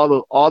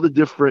 All the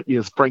different,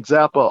 Frank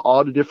Zappa,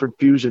 all the different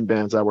fusion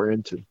bands I were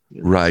into.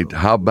 Right. So,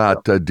 how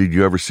about, did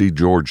you ever see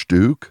George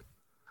Duke?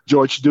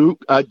 George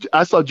Duke.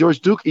 I saw George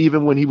Duke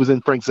even when he was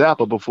in Frank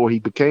Zappa before he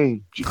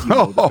became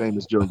the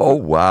famous George Duke. Oh,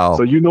 wow.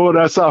 So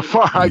that's how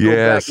far I go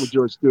back with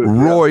George Duke.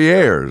 Roy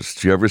Ayers.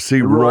 Did you ever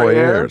see Roy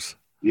Ayers?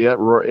 Yeah,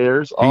 Roy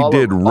Ayers. He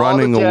did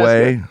Running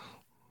Away.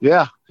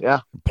 Yeah.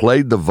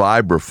 Played the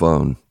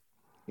vibraphone.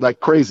 Like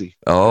crazy.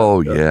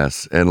 Oh,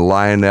 yes. And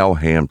Lionel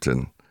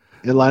Hampton.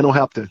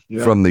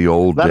 From the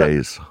old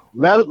days.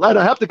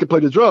 Lionel Hampton could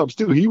play the drums,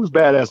 too. He was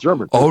badass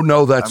drummer, too. Oh,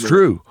 no, that's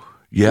true.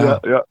 Yeah.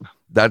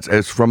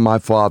 It's from my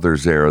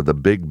father's era, the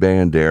big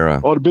band era.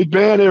 Oh, the big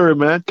band era,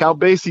 man. Count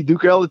Basie,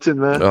 Duke Ellington,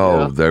 man.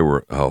 Oh, they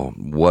were,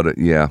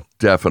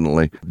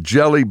 definitely.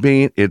 Jelly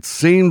Bean, it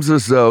seems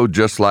as though,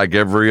 just like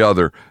every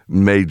other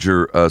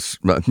major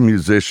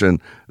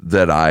musician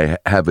that I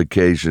have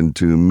occasion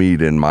to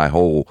meet in my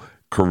whole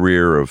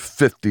career of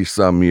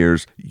 50-some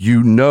years,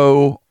 you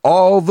know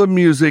all the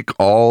music,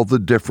 all the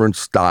different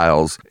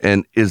styles.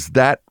 And is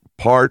that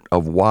part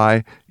of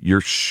why you're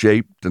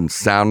shaped and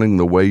sounding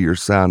the way you're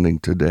sounding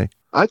today?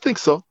 I think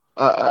so.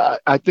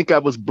 I think I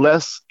was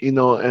blessed,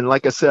 and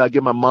like I said, I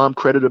give my mom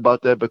credit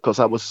about that, because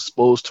I was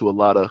exposed to a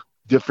lot of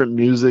different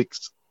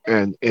musics,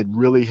 and it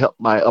really helped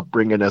my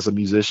upbringing as a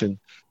musician.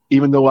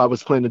 Even though I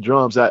was playing the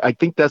drums, I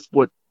think that's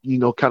what,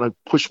 kind of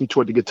pushed me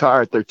toward the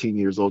guitar at 13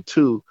 years old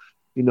too,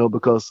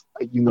 because,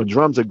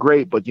 drums are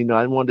great, but,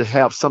 I wanted to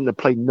have something to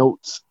play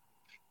notes.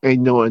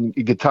 And, and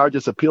guitar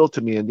just appealed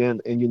to me. And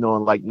then, in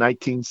like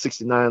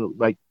 1969,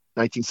 like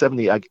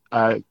 1970,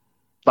 I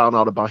found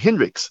out about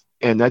Hendrix.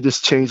 And that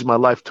just changed my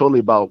life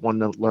totally about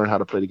wanting to learn how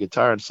to play the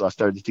guitar. And so I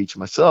started to teach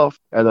myself.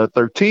 At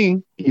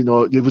 13, it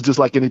was just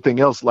like anything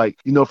else. Like,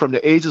 from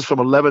the ages from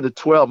 11 to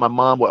 12, my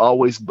mom would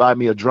always buy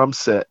me a drum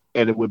set,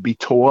 and it would be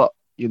tore up,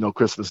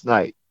 Christmas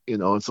night,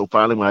 And so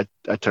finally, when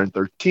I turned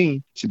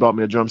 13, she bought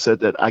me a drum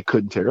set that I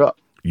couldn't tear up.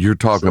 You're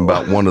talking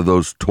about one of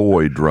those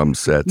toy drum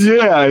sets.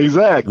 Yeah,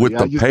 exactly. With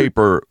the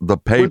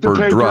paper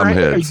drum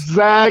heads.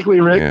 Exactly,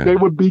 Rick. Yeah. They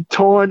would be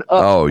torn up.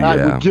 Oh, yeah. I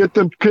would get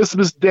them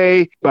Christmas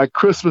Day. By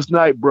Christmas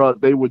night, bro,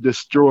 they were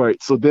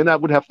destroyed. So then I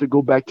would have to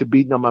go back to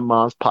beating on my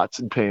mom's pots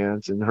and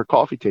pans and her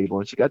coffee table,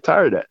 and she got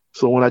tired of that.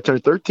 So when I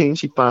turned 13,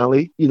 she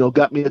finally,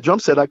 got me a drum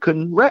set I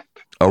couldn't wreck.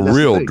 A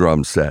real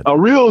drum set. A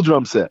real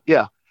drum set,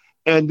 yeah.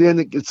 And then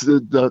it's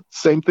the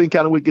same thing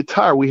kind of with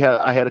guitar.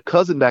 I had a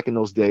cousin back in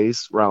those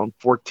days, around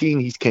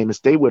 14. He came and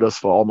stayed with us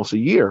for almost a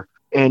year,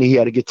 and he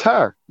had a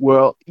guitar.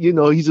 Well,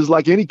 he's just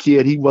like any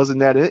kid. He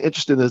wasn't that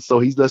interested in it, so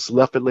he just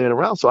left it laying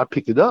around. So I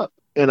picked it up,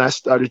 and I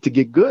started to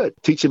get good,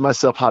 teaching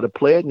myself how to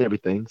play it and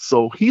everything.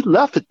 So he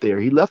left it there.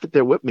 He left it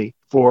there with me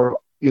for,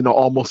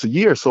 almost a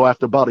year. So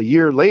after about a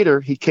year later,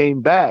 he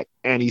came back,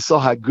 and he saw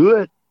how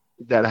good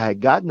that I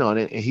had gotten on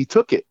it, and he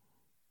took it.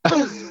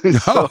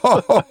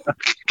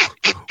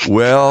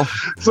 Well,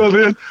 so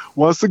then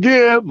once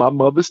again, my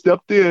mother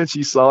stepped in.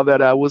 She saw that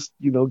I was,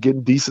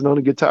 getting decent on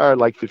the guitar at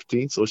like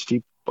 15. So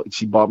she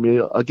bought me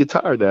a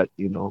guitar that,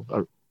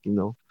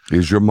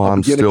 Is your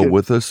mom still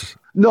with us?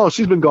 No,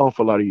 she's been gone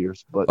for a lot of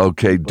years. But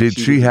okay, did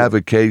she have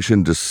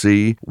occasion to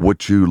see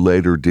what you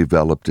later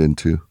developed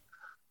into?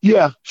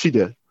 Yeah, she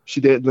did.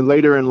 She did. Then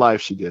later in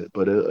life, she did.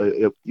 But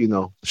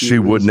she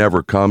would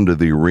never come to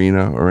the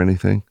arena or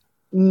anything.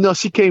 No,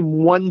 she came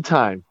one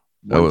time.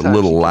 A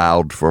little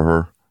loud for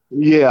her.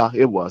 Yeah,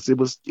 it was. It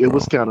was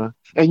kind of,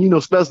 and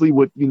especially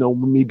with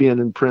me being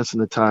in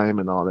Princeton at the time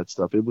and all that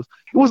stuff. It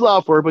was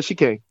loud for her, but she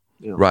came.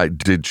 Right?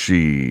 Did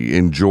she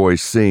enjoy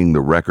seeing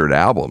the record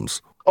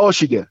albums? Oh,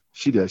 she did.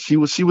 She did. She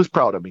was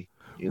proud of me.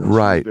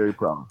 Right. She was very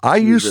proud. I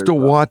used to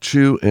watch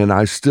you, and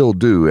I still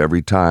do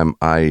every time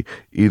I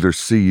either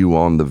see you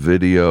on the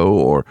video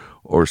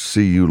or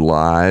see you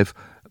live.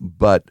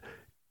 But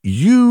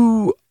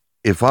you,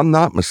 if I'm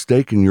not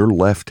mistaken, you're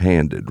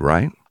left-handed,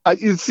 right?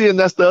 You see, and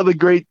that's the other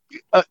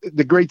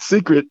great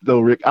secret, though,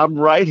 Rick. I'm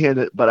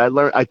right-handed, but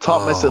I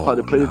taught myself how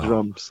to play the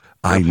drums.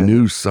 I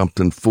knew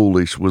something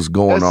foolish was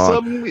going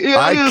on.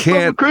 I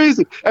can't.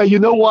 Crazy. And you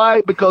know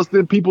why? Because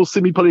then people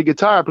see me play the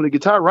guitar. I play the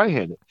guitar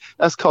right-handed.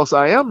 That's because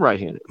I am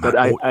right-handed. But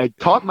I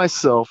taught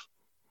myself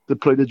to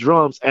play the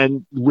drums.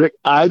 And Rick,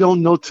 I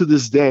don't know to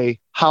this day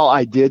how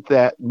I did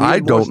that.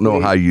 I don't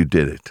know how you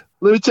did it.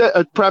 Let me tell you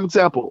a prime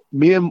example.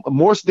 Me and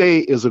Morris Day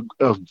is a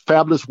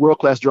fabulous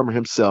world-class drummer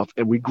himself,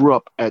 and we grew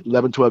up at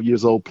 11, 12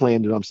 years old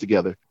playing drums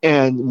together.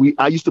 And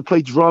I used to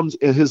play drums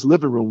in his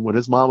living room when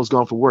his mom was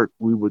gone for work.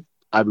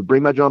 I would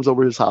bring my drums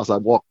over to his house.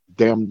 I'd walk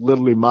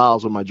literally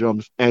miles with my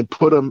drums and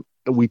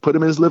we put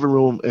them in his living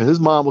room. And his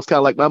mom was kind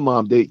of like my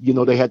mom. They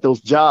had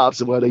those jobs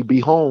and where they'd be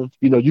home.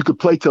 You could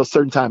play till a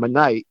certain time of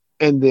night,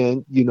 and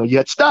then you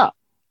had to stop.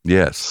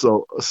 Yes.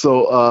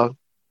 So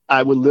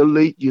I would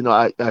literally,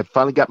 I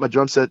finally got my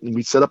drum set, and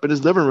we set up in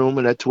his living room.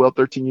 And at 12,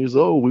 13 years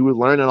old, we were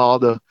learning all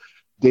the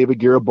David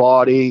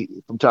Garibaldi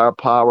from Tower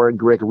Power and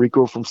Greg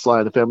Rico from Sly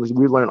and the Family.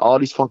 We learned all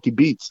these funky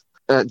beats.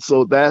 And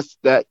so that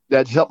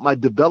helped my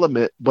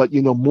development. But,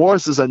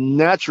 Morris is a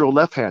natural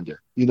left-hander.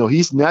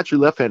 He's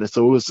naturally left-handed.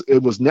 So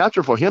it was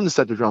natural for him to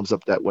set the drums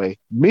up that way.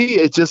 Me,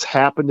 it just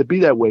happened to be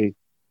that way.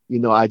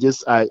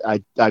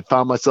 I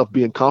found myself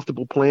being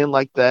comfortable playing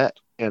like that.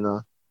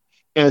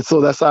 And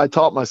so that's how I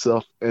taught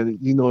myself. And,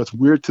 it's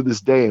weird to this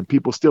day. And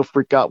people still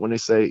freak out when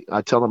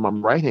I tell them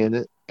I'm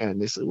right-handed. And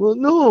they say, well,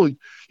 no,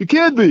 you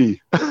can't be.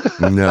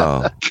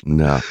 No.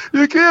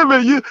 You can't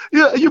be.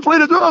 You play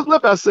the drums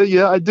left. I say,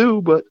 yeah, I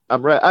do, but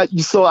I'm right.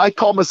 So I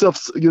call myself,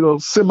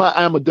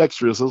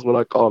 semi-ambidextrous. That's what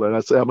I call it. I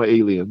say I'm an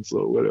alien,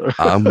 so whatever.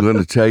 I'm going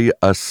to tell you,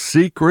 a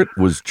secret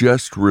was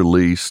just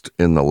released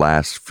in the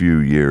last few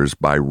years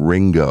by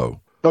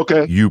Ringo.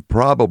 Okay. You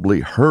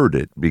probably heard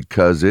it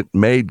because it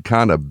made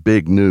kind of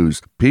big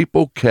news.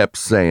 People kept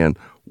saying,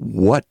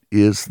 what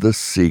is the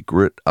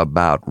secret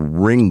about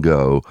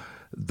Ringo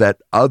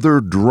that other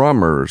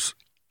drummers,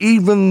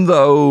 even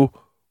though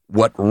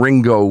what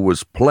Ringo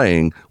was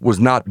playing was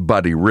not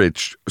Buddy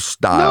Rich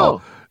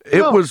style,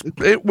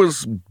 it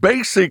was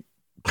basic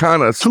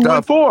kind of stuff. 2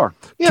 and 4.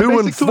 Yeah, 2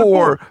 and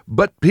 4,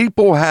 but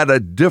people had a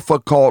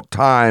difficult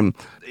time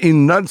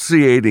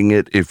enunciating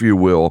it, if you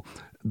will,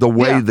 the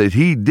way that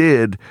he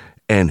did.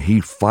 And he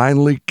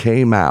finally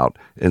came out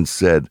and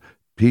said,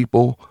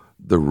 people,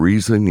 the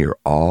reason you're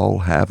all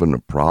having a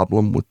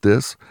problem with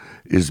this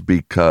is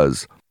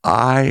because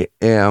I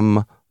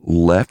am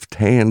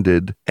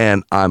left-handed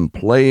and I'm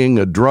playing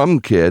a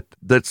drum kit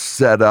that's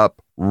set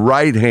up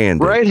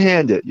right-handed.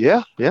 Right-handed,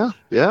 yeah.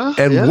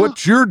 And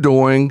what you're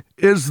doing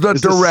is the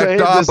direct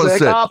opposite. The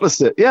exact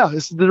opposite. Yeah,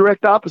 it's the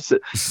direct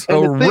opposite.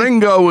 So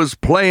Ringo is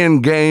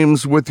playing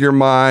games with your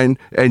mind,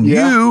 and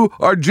you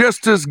are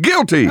just as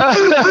guilty.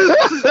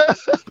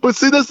 But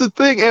see, that's the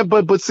thing.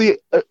 But see,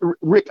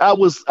 Rick, I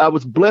was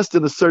blessed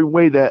in a certain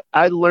way that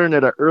I learned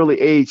at an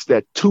early age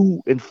that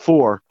 2 and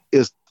 4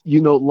 is,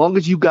 long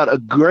as you got a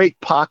great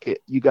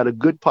pocket, you got a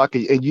good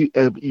pocket, and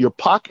your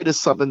pocket is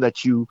something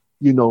that you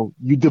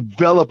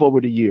develop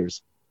over the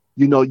years.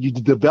 You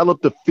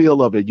develop the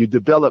feel of it. You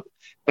develop,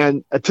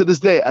 and to this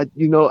day, and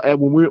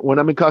when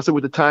I'm in concert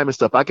with the time and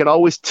stuff, I can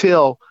always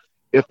tell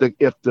if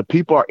the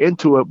people are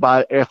into it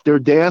by if they're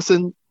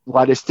dancing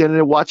while they're standing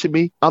there watching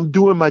me. I'm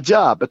doing my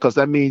job, because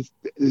that means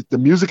the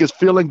music is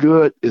feeling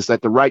good. It's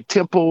at the right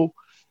tempo,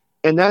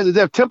 and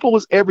that tempo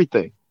is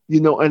everything.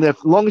 And as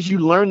long as you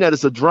learn that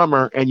as a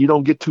drummer and you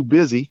don't get too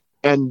busy.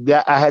 And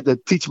that I had to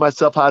teach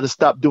myself how to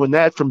stop doing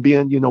that from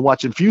being,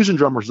 watching fusion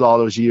drummers all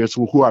those years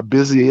who are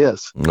busy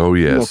as. Oh,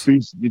 yes.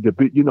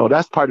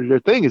 That's part of their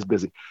thing is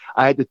busy.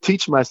 I had to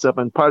teach myself,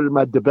 and part of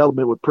my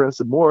development with Prince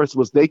and Morris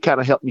was they kind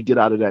of helped me get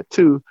out of that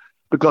too,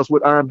 because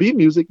with R&B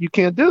music, you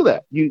can't do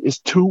that. It's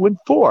 2 and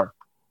 4,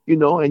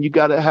 and you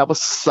got to have a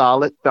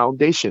solid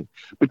foundation,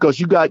 because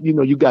you got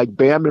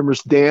band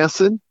members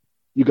dancing,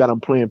 you got them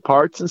playing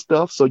parts and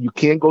stuff. So you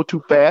can't go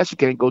too fast. You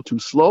can't go too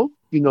slow.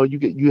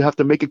 You have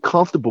to make it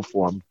comfortable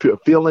for them.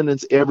 Feeling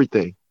is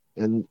everything.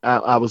 And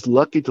I was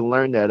lucky to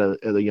learn that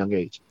at a young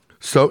age.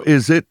 So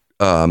is it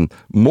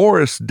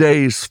Morris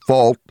Day's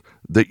fault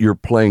that you're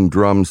playing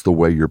drums the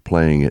way you're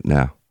playing it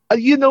now?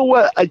 You know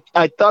what?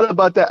 I thought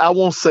about that. I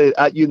won't say,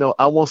 I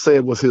won't say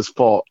it was his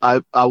fault.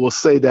 I will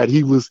say that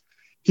he was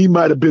he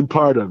might have been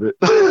part of it.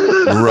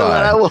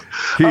 Right.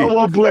 I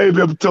won't blame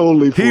him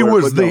totally for it. He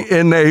was the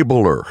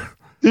enabler.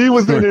 He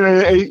was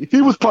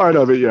he was part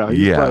of it, yeah.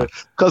 Yeah.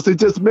 Because it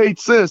just made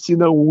sense,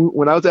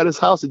 when I was at his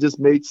house, it just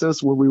made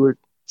sense when we were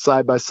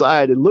side by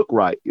side. It looked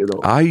right,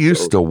 I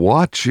used to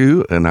watch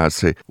you and I'd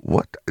say,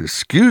 what,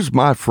 excuse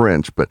my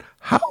French, but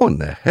how in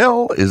the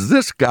hell is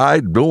this guy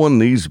doing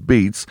these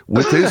beats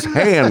with his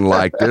hand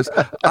like this?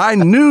 I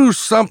knew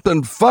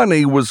something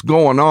funny was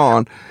going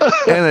on.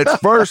 And at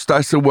first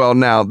I said, well,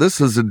 now this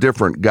is a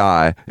different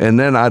guy. And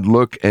then I'd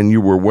look and you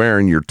were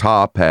wearing your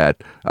top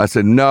hat. I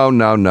said, no,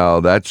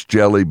 that's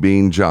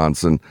Jellybean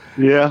Johnson.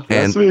 Yeah,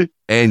 that's me.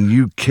 And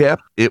you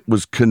it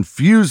was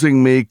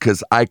confusing me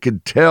because I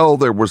could tell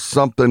there was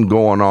something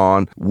going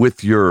on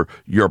with your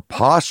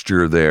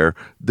posture there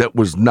that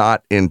was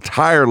not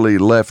entirely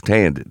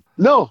left-handed.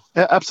 No,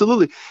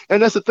 absolutely.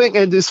 And that's the thing.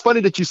 And it's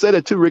funny that you said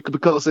that too, Rick,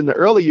 because in the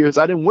early years,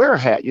 I didn't wear a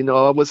hat.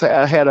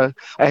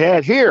 I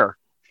had hair.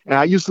 And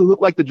I used to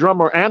look like the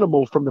drummer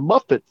Animal from the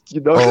Muppets,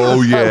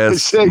 Oh,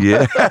 yes.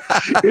 Yeah.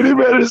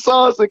 Anybody that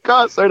saw us in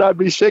concert, I'd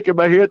be shaking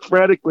my head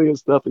frantically and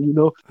stuff. And,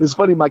 it's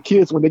funny, my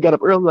kids, when they got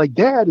up early, like,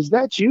 Dad, is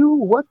that you?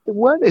 What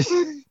is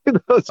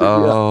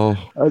Oh.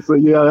 Yeah. I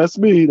said, yeah, that's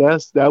me.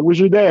 That was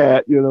your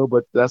dad,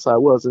 but that's how I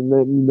was. And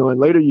then, in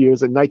later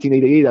years, in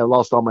 1988, I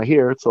lost all my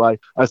hair. So I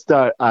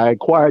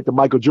acquired the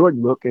Michael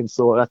Jordan look. And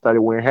so I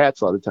started wearing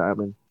hats all the time.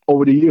 And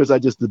over the years, I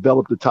just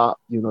developed the top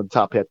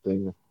hat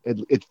thing.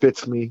 It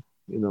fits me.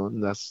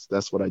 And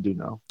that's what I do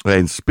now.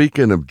 And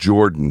speaking of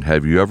Jordan,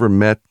 have you ever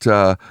met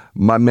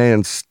my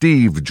man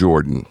Steve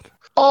Jordan?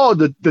 Oh,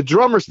 the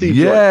drummer Steve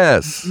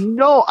yes. Jordan.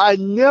 No, I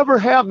never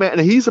have, man.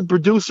 And he's a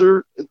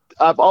producer.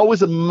 I've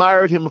always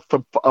admired him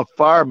from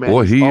afar, man.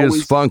 Well, he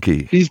is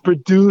funky. He's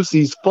produced.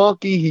 He's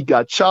funky. He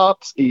got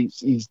chops.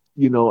 He's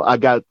I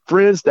got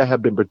friends that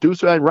have been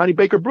producers. And Ronnie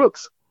Baker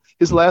Brooks,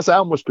 his last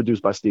album was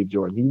produced by Steve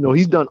Jordan.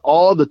 He's done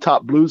all the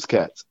top blues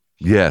cats.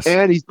 Yes.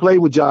 And he's played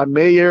with John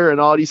Mayer and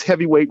all these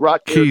heavyweight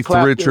rock. Keith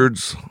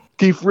Richards.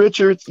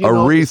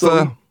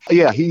 Aretha.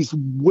 So, he's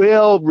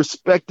well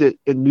respected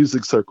in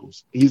music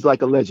circles. He's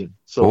like a legend.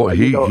 So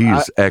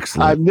he's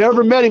excellent. I've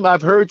never met him.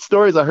 I've heard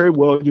stories. I heard,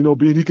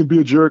 he can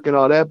be a jerk and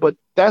all that, but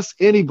that's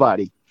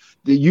anybody.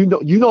 You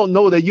don't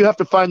know that. You have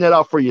to find that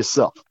out for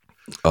yourself.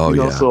 Oh,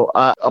 yeah. So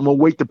I'm gonna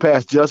wait to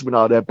pass judgment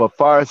on that. But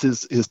far as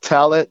his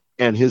talent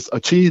and his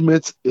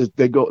achievements,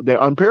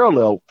 they're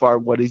unparalleled for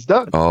what he's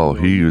done. Oh,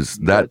 he was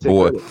that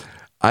boy.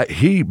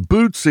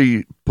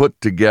 Bootsy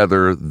put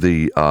together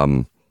the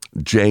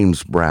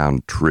James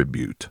Brown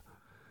tribute.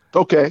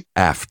 Okay.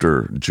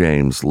 After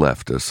James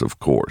left us, of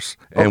course.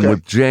 And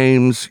with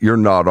James, you're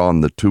not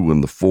on the 2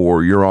 and the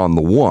 4, you're on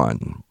the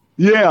 1.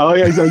 Yeah,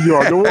 you're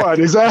on the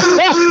 1,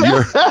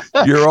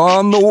 exactly. you're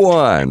on the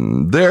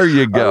 1. There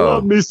you go. I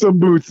love me some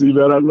Bootsy,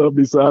 man. I love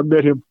me some. I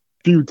met him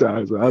a few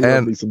times. I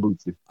love me some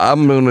Bootsy.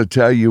 I'm going to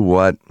tell you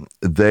what,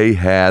 they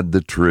had the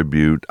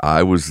tribute.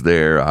 I was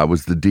there. I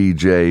was the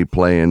DJ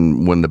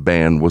playing when the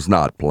band was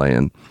not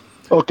playing.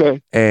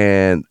 Okay.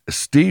 And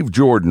Steve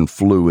Jordan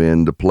flew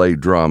in to play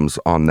drums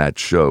on that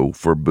show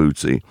for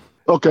Bootsy.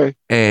 Okay.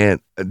 And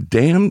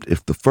damned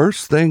if the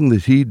first thing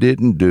that he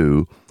didn't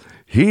do,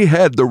 he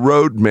had the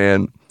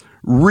roadman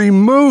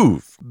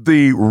remove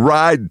the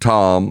ride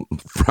tom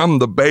from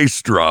the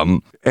bass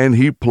drum, and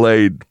he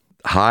played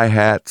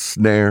hi-hat,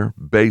 snare,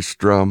 bass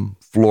drum,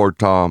 floor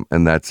tom,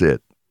 and that's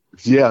it.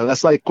 Yeah,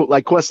 that's like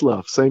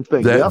Questlove, same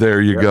thing. There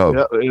you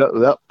go.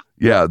 Yep.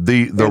 Yeah,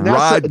 the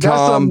ride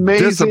tom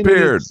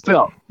disappeared.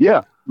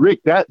 Yeah, Rick,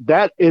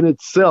 that in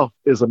itself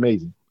is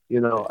amazing.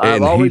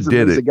 I've always he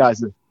did it. The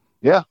guys.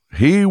 Yeah,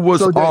 he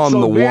was on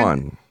the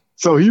 1.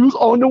 So he was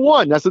on the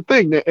 1. That's the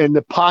thing. And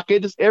the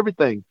pocket is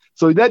everything.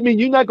 So that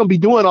means you're not going to be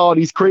doing all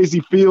these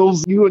crazy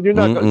fills. You're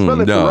not going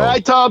to. The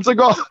ride toms are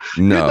going.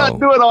 No. You're not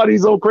doing all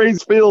these old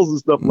crazy fills and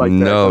stuff like that.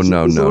 No.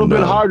 It's a little bit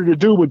harder to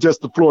do with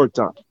just the floor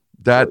tom.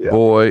 That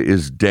boy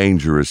is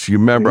dangerous. You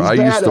remember, I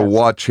used to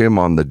watch him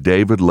on the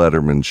David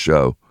Letterman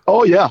show.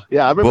 Oh, yeah.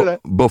 Yeah, I remember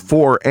that.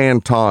 Before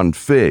Anton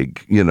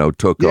Fig,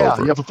 took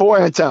over. Yeah, before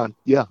Anton.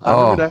 Yeah, I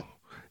remember that.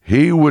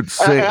 He would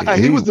sing.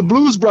 He was the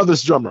Blues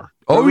Brothers drummer.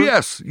 Oh,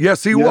 yes.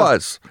 Yes, he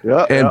was.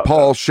 Yeah, and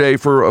Paul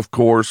Schaefer, of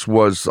course,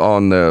 was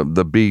on the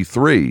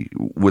B3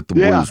 with the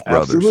Blues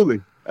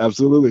Brothers.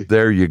 Absolutely.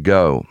 There you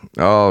go.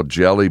 Oh,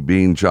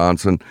 Jellybean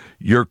Johnson.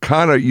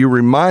 You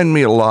remind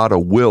me a lot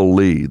of Will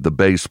Lee, the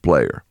bass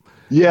player.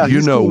 Yeah,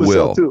 you know cool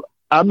Will. Too.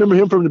 I remember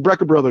him from the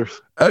Brecker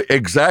Brothers.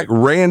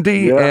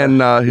 Randy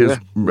and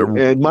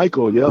and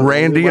Michael. Yeah,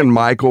 Randy and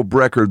Michael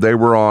Brecker. They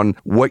were on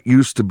what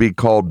used to be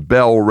called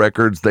Bell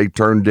Records. They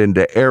turned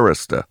into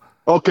Arista.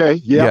 Okay,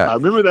 yeah, I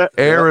remember that.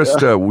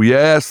 Arista,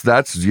 yes,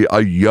 that's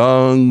a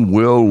young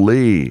Will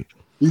Lee.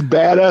 He's a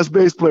badass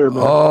bass player,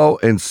 man. Oh,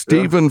 and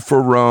Stephen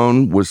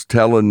Ferrone was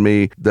telling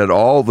me that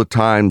all the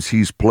times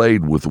he's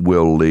played with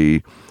Will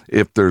Lee,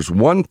 if there's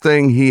one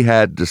thing he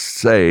had to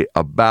say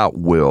about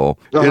Will,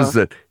 is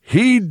that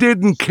he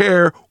didn't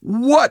care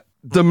what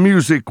the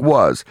music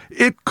was.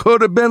 It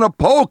could have been a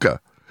polka.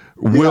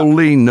 Will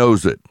Lee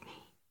knows it.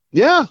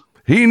 Yeah.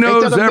 He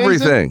knows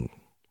everything.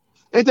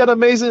 Ain't that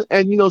amazing?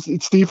 And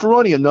Steve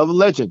Ferroni, another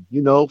legend.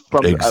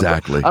 From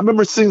Exactly. I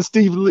remember seeing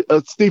Steve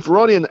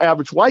Ferroni in the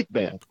Average White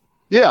Band.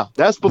 Yeah,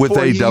 that's before with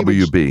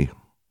AWB.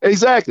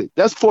 Exactly.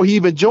 That's before he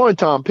even joined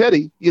Tom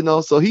Petty.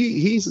 So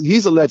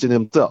he's a legend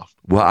himself.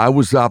 Well, I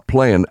was out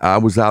playing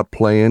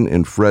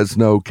in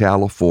Fresno,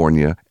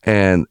 California,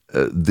 and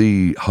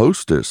the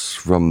hostess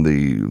from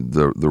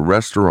the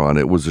restaurant,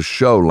 it was a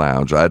show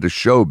lounge. I had a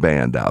show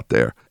band out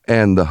there,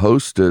 and the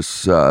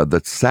hostess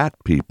that sat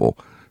people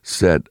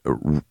said,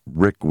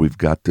 "Rick, we've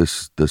got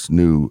this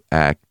new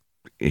act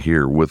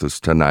here with us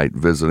tonight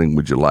visiting.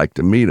 Would you like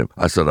to meet him?"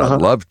 I said,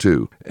 "I'd love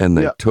to." And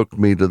they took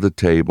me to the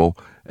table,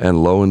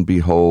 and lo and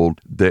behold,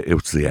 it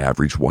was the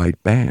Average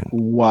White Band.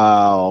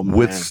 Wow, man.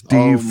 With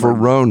Steve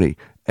Ferroni.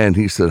 And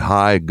he said,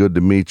 "Hi, good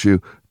to meet you.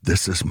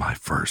 This is my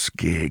first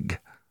gig."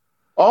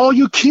 Oh,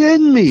 you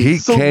kidding me? He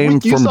came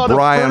from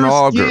Brian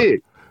Auger.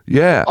 Gig.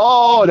 Yeah.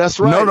 Oh, that's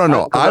right.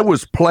 No. I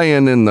was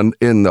playing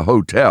in the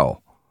hotel.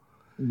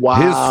 Wow.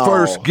 His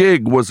first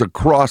gig was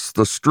across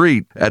the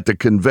street at the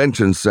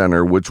convention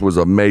center, which was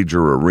a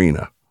major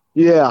arena.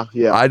 Yeah.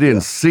 I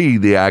didn't see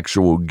the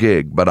actual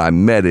gig, but I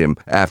met him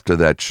after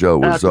that show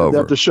was over.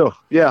 After the show.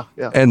 Yeah.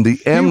 And the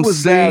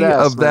MC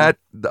badass,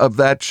 of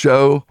that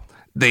show,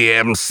 the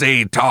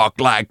MC talked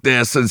like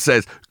this and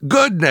says,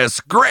 "Goodness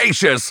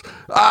gracious,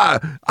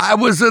 I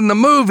was in the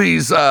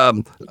movies.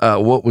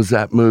 What was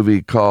that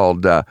movie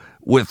called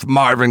with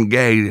Marvin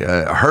Gaye?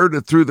 Heard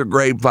it through the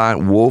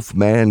grapevine,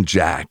 Wolfman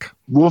Jack."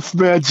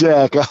 Wolfman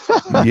Jack.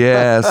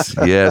 Yes.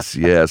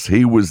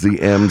 He was the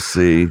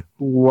MC.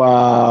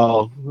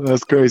 Wow.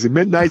 That's crazy.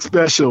 Midnight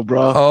Special,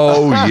 bro.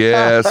 Oh,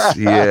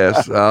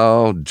 yes.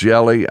 Oh,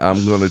 Jelly,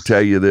 I'm going to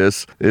tell you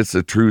this. It's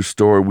a true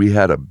story. We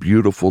had a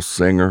beautiful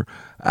singer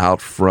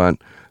out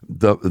front.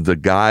 The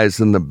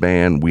guys in the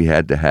band, we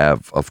had to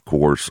have, of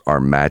course, our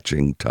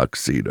matching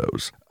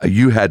tuxedos.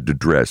 You had to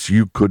dress.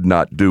 You could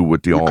not do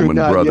what the Allman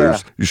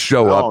Brothers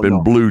show up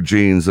in blue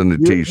jeans and a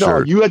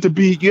T-shirt. No, you had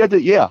to,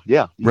 yeah.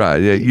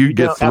 Right, yeah, you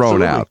get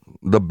thrown out.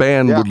 The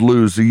band would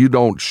lose. You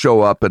don't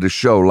show up at a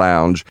show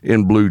lounge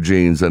in blue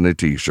jeans and a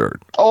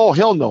T-shirt. Oh,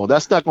 hell no.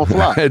 That's not going to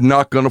fly.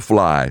 Not going to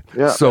fly.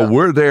 So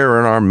we're there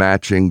in our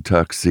matching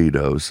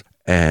tuxedos,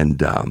 and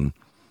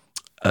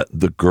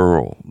the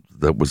girl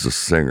that was a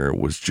singer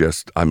was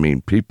just,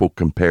 people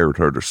compared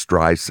her to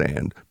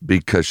Streisand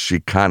because she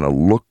kind of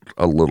looked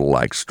a little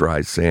like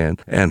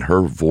Streisand, and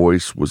her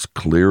voice was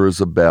clear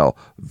as a bell,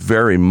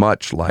 very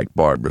much like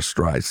Barbra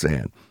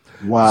Streisand.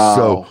 Wow.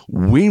 So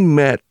we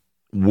met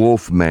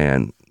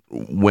Wolfman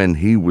when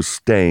he was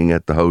staying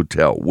at the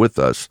hotel with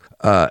us,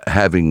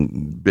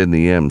 having been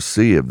the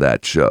MC of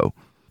that show.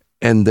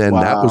 And then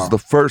that was the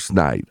first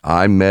night.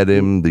 I met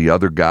him, the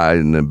other guy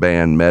in the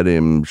band met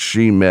him,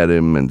 she met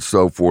him, and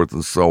so forth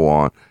and so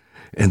on.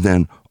 And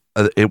then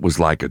it was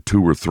like a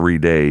 2 or 3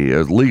 day,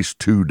 at least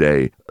 2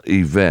 day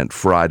event,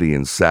 Friday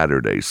and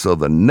Saturday. So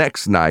the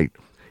next night,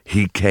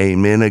 he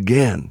came in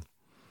again.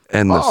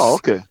 And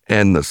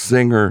and the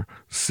singer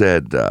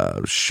said,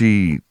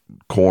 she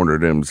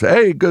cornered him, said,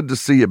 "Hey, good to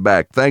see you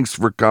back. Thanks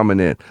for coming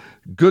in.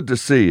 Good to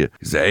see you."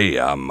 He said, "Hey,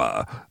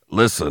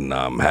 listen,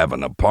 I'm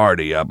having a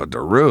party up at the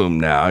room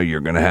now.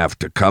 You're going to have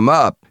to come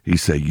up." He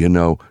said,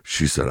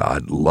 she said,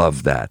 "I'd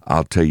love that.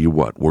 I'll tell you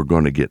what, we're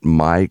going to get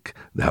Mike."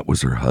 That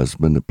was her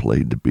husband that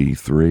played the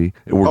B3.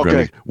 And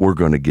we're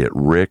going to get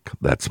Rick.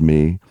 That's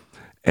me.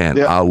 And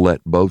I'll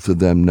let both of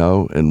them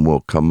know and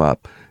we'll come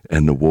up.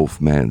 And the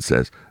Wolfman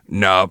says,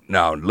 No,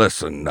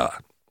 listen,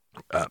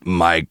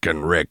 Mike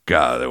and Rick,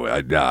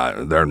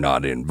 they're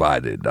not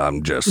invited.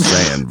 I'm just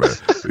saying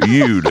for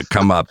you to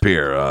come up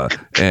here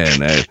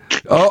and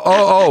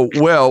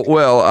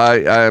well,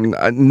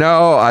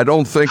 I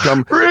don't think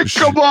I'm. Rick,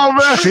 come on,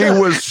 man.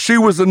 She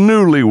was a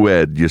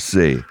newlywed, you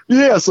see.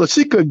 Yeah, so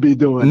she couldn't be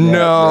doing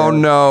that.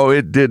 No,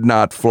 it did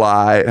not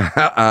fly.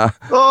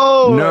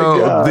 Oh, no, my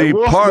God. the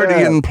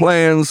partying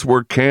plans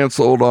were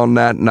canceled on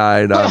that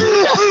night.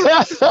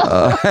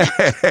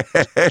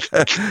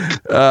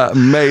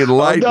 May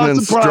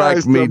lightning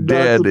strike me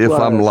dead if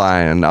I'm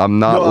lying. I'm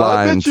not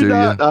lying to you.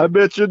 I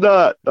bet you're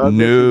not.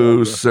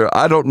 No, sir.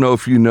 I don't know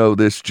if you know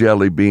this,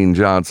 Jelly Bean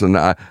Johnson.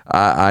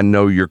 I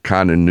know you're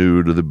kind of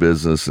new to the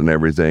business and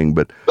everything,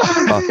 but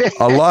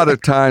a lot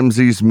of times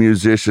these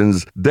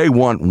musicians, they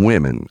want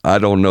women. I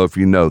don't know if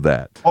you know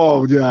that.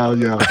 Oh, yeah.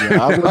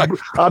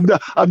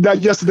 I'm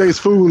not yesterday's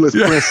fool, as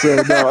Prince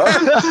said. No.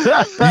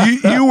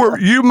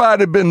 You might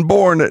have been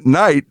born at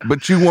night,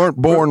 but you weren't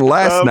born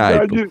last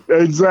night.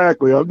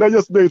 Exactly. I'm not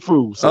yesterday's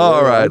fool. So,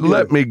 all right,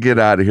 let me get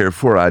out of here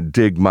before I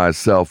dig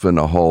myself in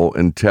a hole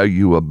and tell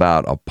you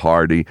about a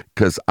party,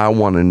 because I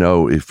want to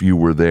know if you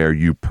were there.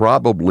 You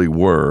probably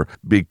were,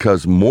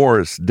 because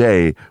Morris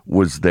Day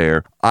was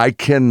there. I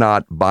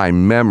cannot, by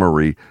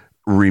memory,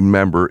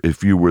 remember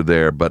if you were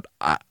there, but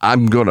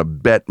I'm going to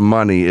bet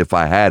money, if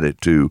I had it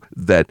to,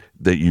 that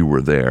you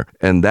were there.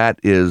 And that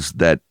is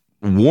that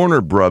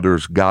Warner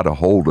Brothers got a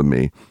hold of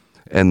me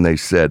and they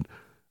said,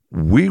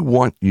 "We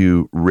want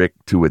you, Rick,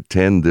 to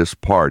attend this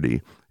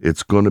party.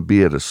 It's going to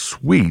be at a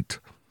suite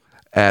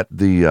at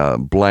the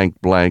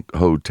blank blank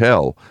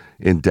hotel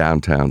in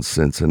downtown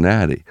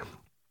Cincinnati.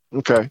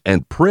 Okay.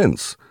 And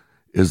Prince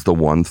is the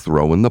one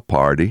throwing the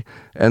party,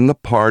 and the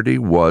party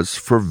was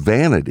for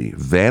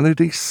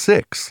Vanity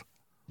 6.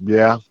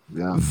 Yeah.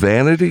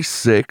 Vanity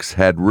 6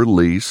 had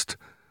released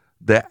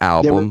the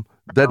album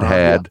that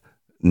had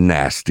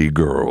Nasty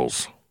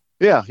Girls.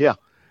 Yeah.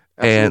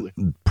 Absolutely.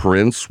 And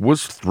Prince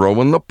was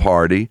throwing the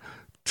party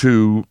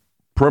to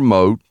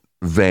promote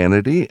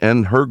Vanity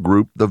and her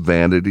group, the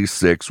Vanity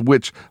 6,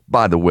 which,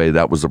 by the way,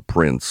 that was a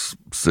Prince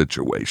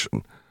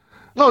situation.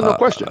 No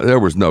question. There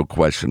was no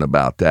question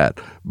about that.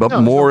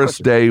 But Morris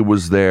Day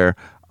was there.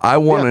 I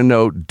want to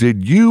know,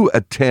 did you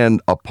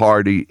attend a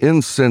party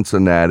in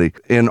Cincinnati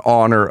in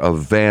honor of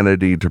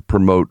Vanity to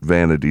promote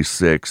Vanity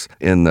 6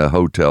 in the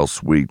hotel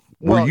suite?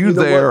 Were you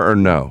there or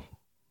no?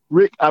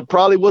 Rick, I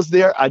probably was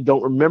there. I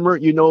don't remember,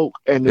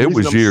 and it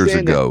was years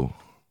ago.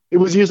 It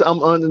was years.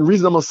 And the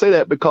reason I'm going to say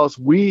that because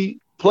we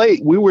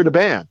were the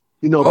band.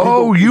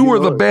 You were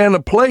the band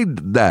that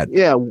played that.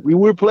 Yeah, we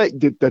were playing.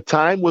 The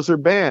Time was her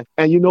band.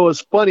 And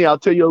it's funny. I'll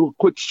tell you a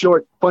quick,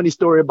 short, funny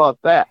story about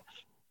that.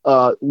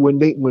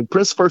 When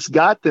Prince first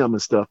got them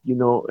and stuff,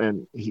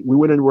 and we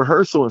went in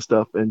rehearsal and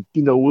stuff, and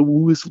we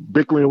was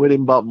bickering with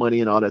him about money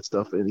and all that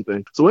stuff,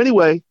 anything. So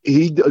anyway,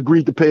 he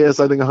agreed to pay us,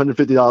 I think,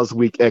 $150 a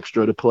week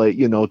extra to play,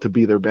 to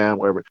be their band,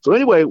 whatever. So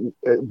anyway,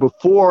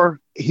 before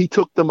he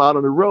took them out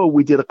on the road,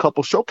 we did a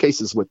couple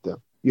showcases with them.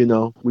 We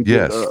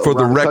did, for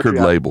the record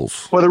labels.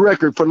 For the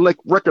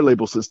record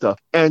labels and stuff.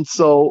 And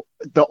so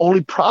the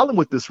only problem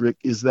with this, Rick,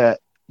 is that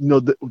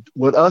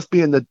with us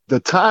being the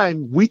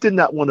Time, we did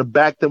not want to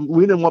back them.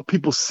 We didn't want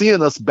people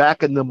seeing us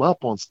backing them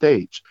up on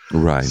stage.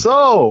 Right.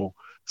 So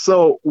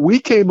we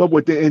came up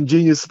with the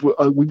ingenious.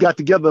 We got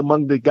together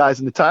among the guys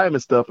in the Time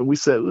and stuff, and we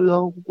said,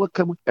 what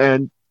can we?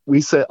 And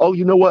we said,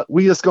 you know what?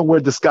 We just gonna wear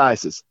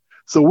disguises.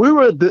 So we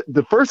were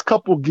the first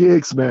couple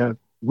gigs, man.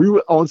 We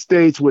were on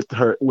stage with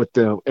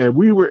them, and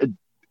we were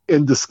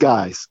in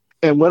disguise.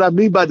 And what I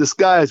mean by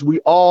disguise,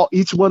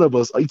 each one of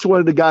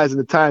the guys in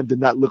the Time did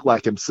not look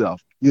like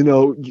himself.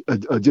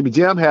 Jimmy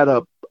Jam had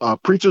a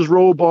preacher's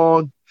robe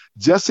on.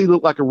 Jesse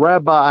looked like a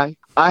rabbi.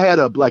 I had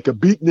a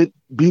Beatnik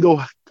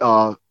Beatle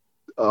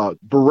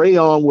beret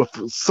on with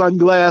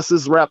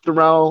sunglasses wrapped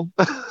around.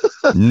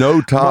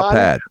 No top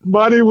hat.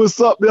 Money was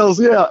something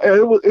else. Yeah,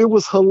 and it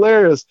was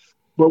hilarious.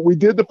 But we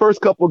did the first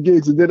couple of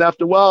gigs, and then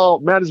after a while,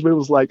 management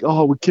was like,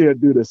 we can't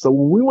do this. So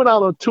when we went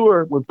out on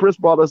tour, when Prince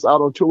brought us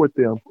out on tour with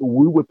them,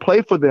 we would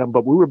play for them,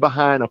 but we were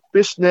behind a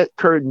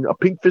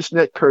pink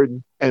fishnet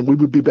curtain, and we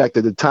would be back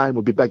to the Time,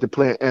 we'd be back to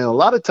playing. And a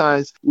lot of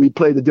times, we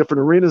played the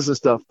different arenas and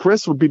stuff.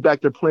 Prince would be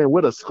back there playing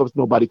with us because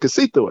nobody could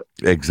see through it.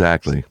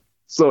 Exactly.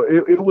 So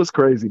it was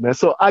crazy, man.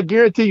 So I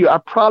guarantee you, I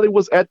probably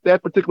was at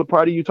that particular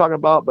party you're talking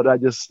about, but I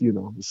just,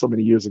 so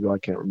many years ago, I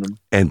can't remember.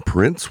 And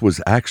Prince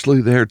was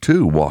actually there,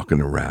 too, walking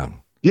around.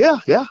 Yeah.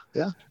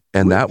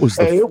 And that was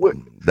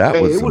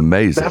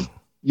amazing.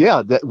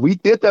 We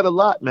did that a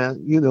lot,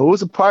 man. It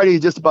was a party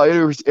just about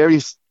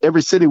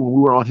every city when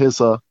we were on his.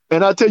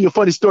 And I'll tell you a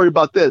funny story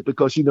about that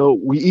because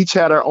we each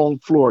had our own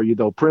floor.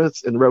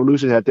 Prince and the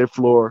Revolution had their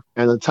floor,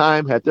 and the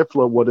Time had their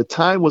floor. Well, the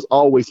Time was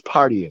always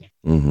partying.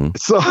 Mm-hmm.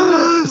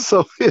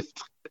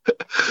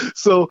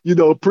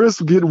 So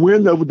Prince would get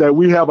wind of that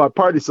we have our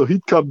party, so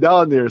he'd come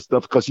down there and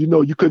stuff because you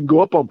couldn't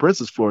go up on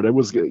Prince's floor. There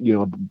was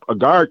a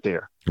guard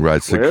there.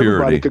 Right,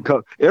 security.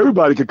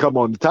 Everybody could come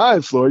on the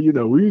Time floor.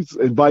 We was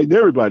inviting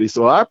everybody.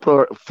 So our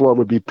floor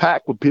would be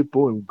packed with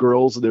people and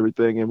girls and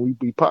everything, and we'd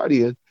be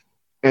partying.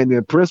 And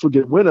then Prince would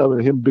get wind of it,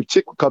 and him and Big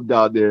Chick would come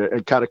down there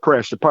and kind of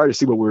crash the party,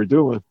 see what we were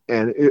doing.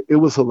 And it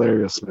was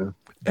hilarious, man.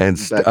 And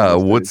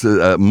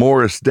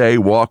Morris Day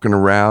walking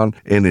around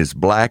in his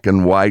black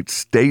and white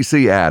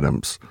Stacey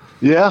Adams.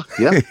 Yeah.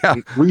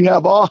 We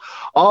have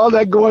all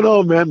that going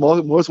on, man.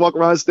 Morris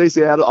walking around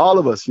Stacey Adams, all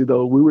of us, we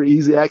were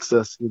easy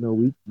access.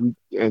 We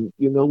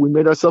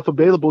made ourselves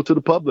available to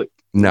the public.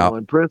 Now,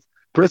 and Prince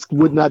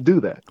would not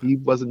do that. He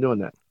wasn't doing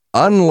that.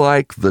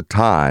 Unlike the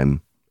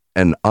Time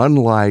and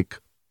unlike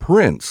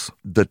Prince,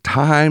 the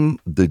Time,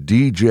 the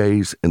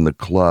DJs in the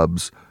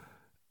clubs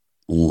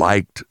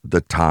liked the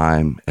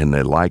Time and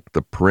they liked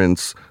the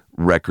Prince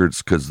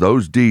records because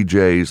those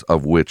DJs,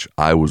 of which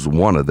I was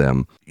one of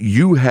them,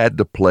 you had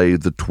to play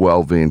the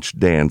 12-inch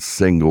dance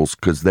singles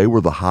because they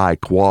were the high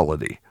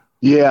quality.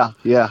 Yeah.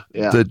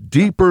 The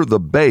deeper the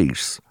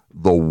bass,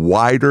 the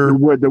wider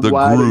the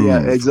groove.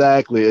 Yeah,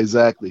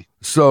 exactly.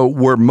 So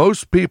where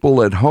most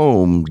people at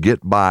home get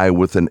by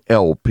with an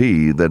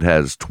LP that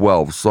has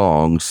 12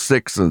 songs,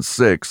 6 and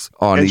 6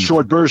 on and each.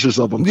 Short versions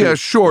of them. Yeah, too.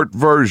 short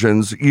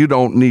versions. You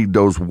don't need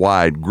those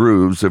wide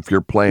grooves if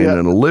you're playing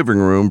in a living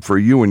room for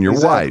you and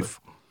your wife.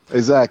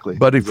 Exactly.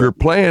 But if you're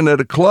playing at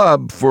a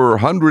club for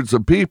hundreds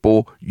of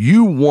people,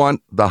 you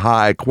want the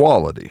high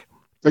quality.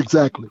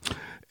 Exactly.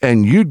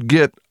 And you'd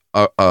get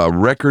a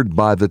record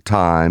by the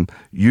Time,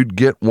 you'd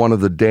get one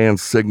of the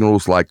dance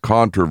signals like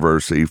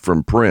Controversy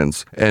from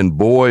Prince, and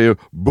boy,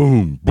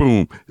 boom,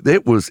 boom,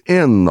 it was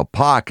in the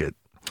pocket.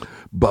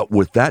 But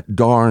with that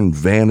darn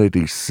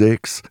Vanity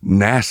 6,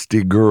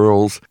 Nasty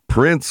Girls,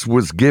 Prince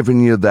was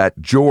giving you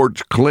that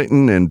George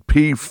Clinton and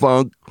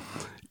P-Funk.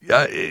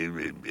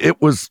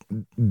 It was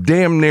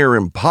damn near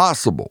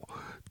impossible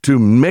to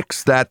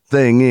mix that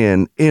thing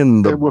in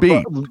the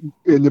beat.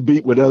 In the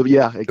beat with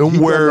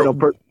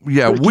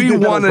we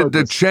wanted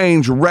to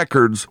change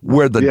records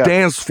where the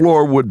dance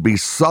floor would be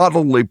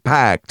solidly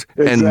packed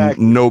and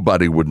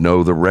nobody would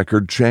know the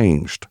record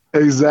changed.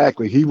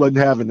 Exactly. He wasn't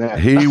having that.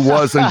 He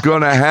wasn't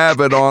going to have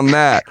it on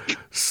that.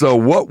 So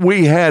what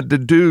we had to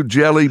do,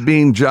 Jelly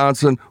Bean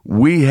Johnson,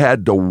 we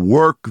had to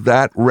work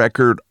that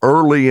record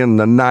early in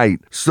the night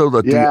so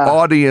that the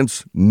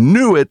audience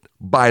knew it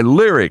by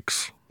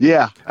lyrics.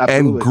 Yeah,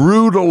 absolutely. And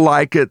grew to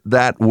like it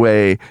that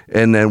way.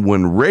 And then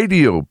when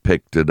radio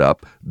picked it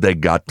up, they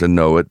got to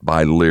know it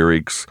by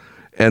lyrics.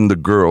 And the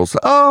girls,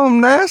 oh,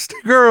 Nasty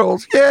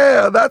Girls.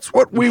 Yeah, that's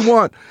what we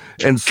want.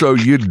 And so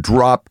you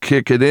drop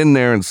kick it in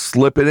there and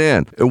slip it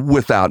in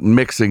without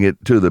mixing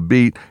it to the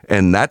beat.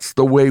 And that's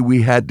the way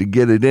we had to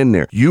get it in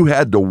there. You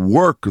had to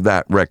work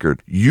that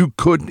record. You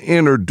couldn't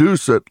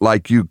introduce it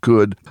like you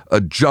could a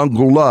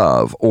Jungle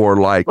Love or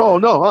like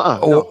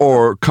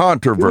or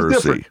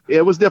Controversy.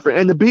 It was different.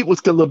 And the beat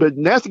was a little bit,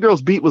 Nasty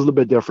Girls beat was a little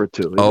bit different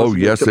too.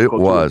 Yes, it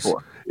was. Yeah.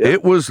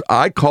 It was,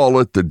 I call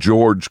it the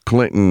George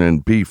Clinton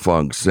and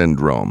P-Funk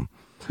syndrome.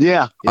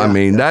 Yeah. I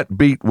mean, that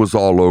beat was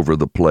all over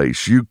the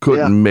place. You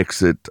couldn't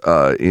mix it.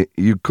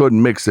 You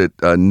couldn't mix it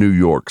New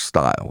York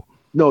style.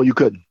 No, you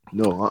couldn't.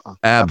 No,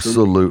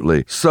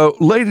 Absolutely. So,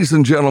 ladies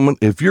and gentlemen,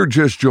 if you're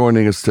just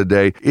joining us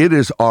today, it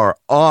is our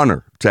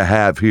honor to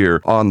have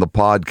here on the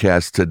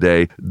podcast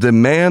today the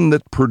man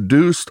that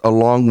produced,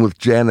 along with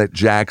Janet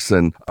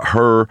Jackson,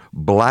 her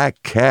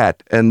Black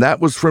Cat, and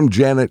that was from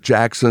Janet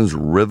Jackson's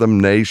Rhythm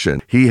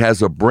Nation. He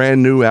has a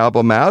brand new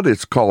album out.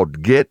 It's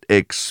called Get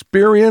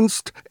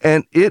Experienced,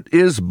 and it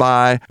is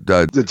by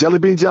the Jelly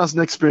Bean Johnson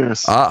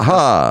Experience.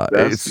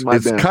 It's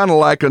kind of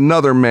like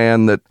another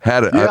man that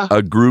had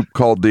a group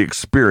called The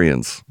Experience.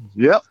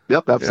 Yep,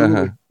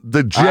 absolutely.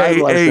 The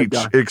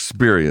JH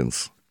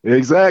Experience.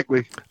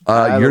 Exactly.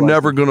 You're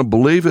never going to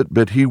believe it,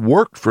 but he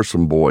worked for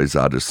some boys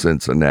out of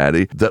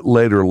Cincinnati that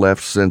later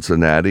left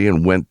Cincinnati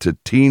and went to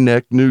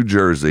Teaneck, New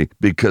Jersey,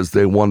 because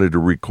they wanted to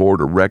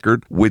record a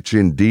record, which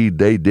indeed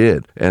they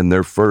did. And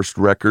their first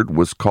record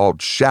was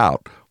called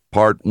Shout,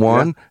 Part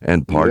 1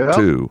 and Part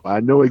 2. I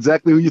know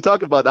exactly who you're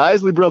talking about, the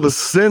Isley Brothers.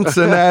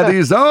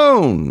 Cincinnati's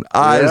own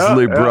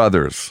Isley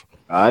Brothers.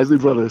 Isley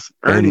Brothers.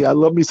 Ernie, I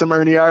love me some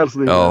Ernie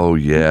Isley. Oh,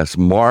 yes.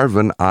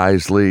 Marvin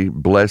Isley,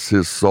 bless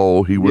his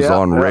soul. He was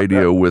on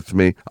radio with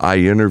me. I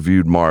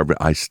interviewed Marvin.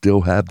 I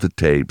still have the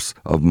tapes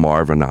of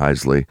Marvin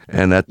Isley.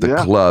 And at the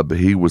club,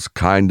 he was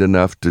kind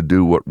enough to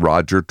do what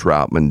Roger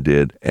Troutman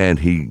did, and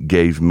he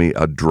gave me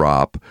a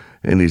drop.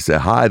 And he said,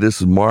 hi, this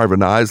is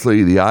Marvin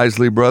Isley, the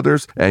Isley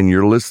Brothers, and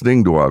you're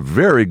listening to our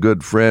very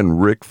good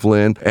friend, Rick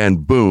Flynn.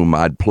 And boom,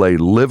 I'd play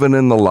Living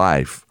in the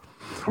Life.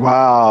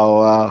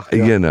 Wow.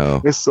 You know.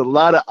 It's a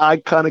lot of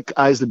iconic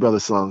Isley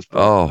Brothers songs.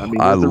 Bro. Oh,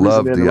 I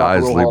love the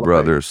Isley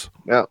Brothers.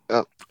 Yeah.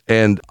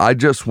 And I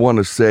just want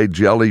to say,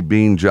 Jelly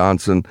Bean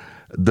Johnson,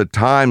 the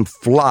time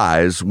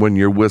flies when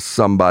you're with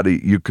somebody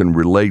you can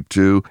relate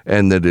to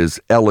and that is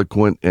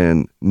eloquent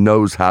and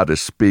knows how to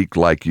speak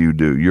like you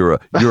do. You're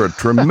a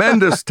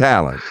tremendous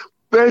talent.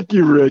 Thank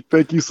you, Rick.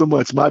 Thank you so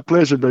much. My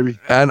pleasure, baby.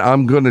 And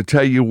I'm going to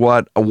tell you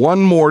what,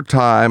 one more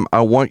time,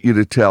 I want you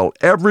to tell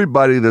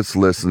everybody that's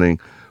listening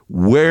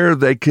where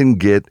they can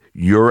get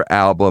your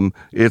album.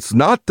 It's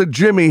not the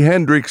Jimi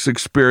Hendrix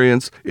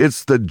Experience.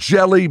 It's the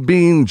Jelly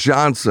Bean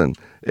Johnson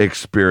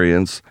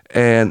Experience.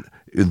 And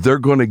they're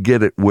going to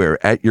get it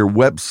where? At your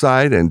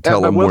website, and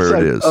tell them where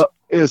it is.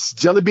 It's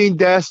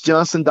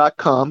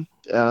jellybean-johnson.com.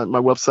 My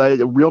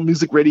website, Real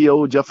Music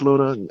Radio, Jeff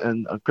Luna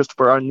and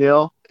Christopher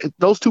Arnell.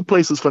 Those two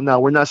places for now.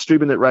 We're not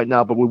streaming it right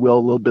now, but we will a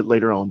little bit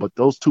later on. But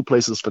those two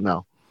places for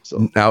now.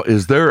 So. Now,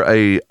 is there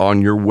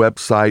on your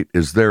website,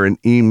 is there an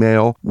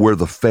email where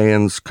the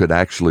fans could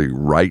actually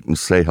write and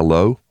say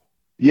hello?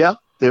 Yeah,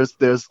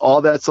 there's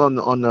all that's on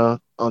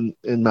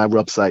in my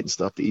website and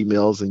stuff, the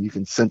emails, and you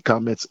can send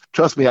comments.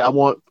 Trust me, I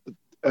want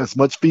as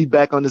much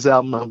feedback on this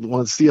album. I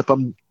want to see if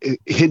I'm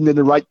hitting in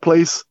the right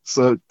place.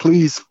 So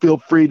please feel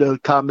free to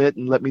comment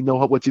and let me know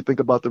what you think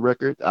about the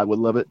record. I would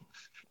love it.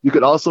 You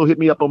could also hit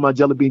me up on my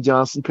Jelly Bean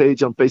Johnson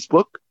page on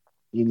Facebook,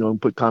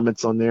 and put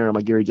comments on there on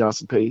my Gary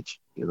Johnson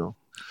page,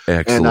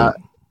 Excellent.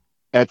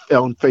 And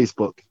on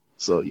Facebook.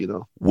 So,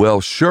 Well,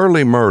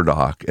 Shirley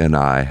Murdoch and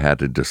I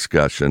had a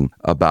discussion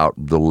about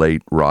the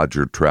late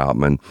Roger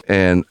Troutman,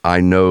 and I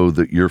know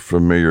that you're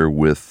familiar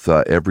with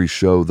every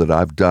show that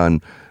I've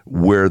done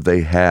where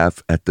they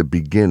have at the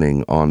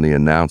beginning on the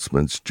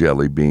announcements,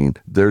 Jelly Bean,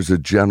 there's a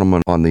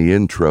gentleman on the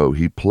intro.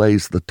 He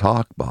plays the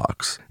talk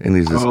box, and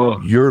he says,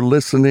 You're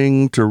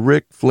listening to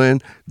Rick Flynn.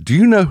 Do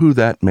you know who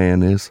that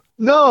man is?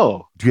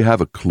 No. Do you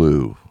have a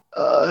clue?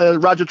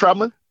 Roger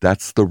Troutman?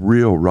 That's the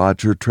real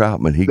Roger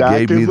Troutman. He I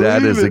gave can me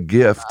that believe as a it.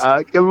 gift.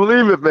 I can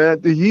believe it,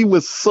 man. He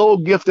was so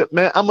gifted,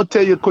 man. I'm gonna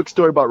tell you a quick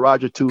story about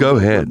Roger too. Go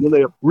That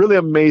ahead. really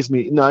amazed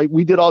me. You know,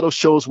 we did all those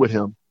shows with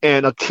him,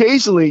 and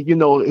occasionally, you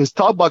know, his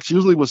talk box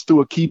usually was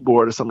through a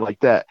keyboard or something like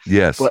that.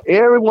 Yes. But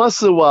every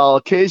once in a while,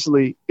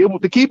 occasionally,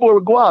 the keyboard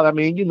would go out. I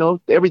mean, you know,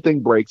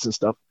 everything breaks and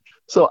stuff.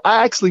 So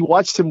I actually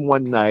watched him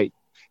one night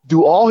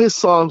do all his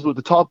songs with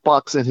the talk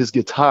box and his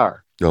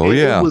guitar. Oh, and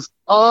yeah. It was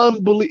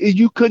unbelievable.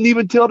 You couldn't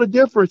even tell the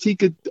difference. He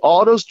could,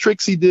 all those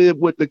tricks he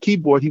did with the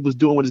keyboard, he was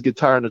doing with his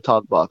guitar and the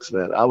talk box,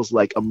 man. I was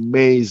like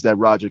amazed that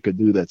Roger could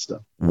do that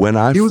stuff. When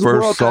I He was a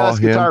first saw world-class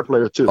him, guitar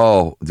player too.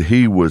 oh,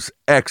 he was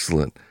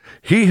excellent.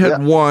 He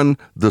had won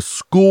the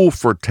School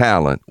for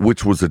Talent,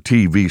 which was a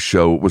TV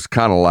show. It was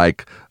kind of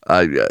like,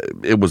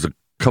 it was a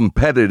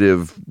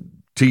competitive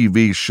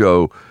TV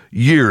show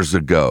years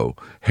ago.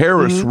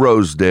 Harris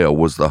Rosedale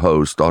was the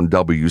host on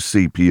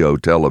WCPO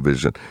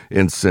television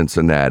in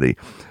Cincinnati.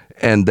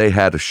 And they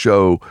had a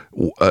show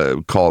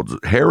called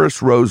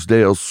Harris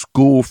Rosedale's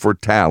School for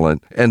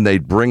Talent. And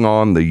they'd bring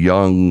on the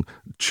young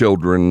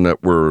children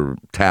that were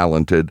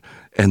talented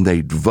and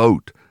they'd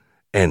vote.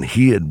 And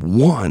he had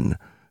won.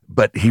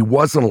 But he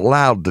wasn't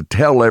allowed to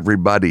tell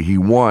everybody he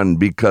won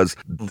because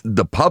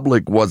the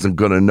public wasn't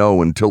going to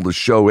know until the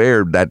show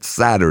aired that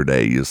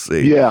Saturday, you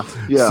see. Yeah.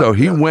 So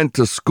he went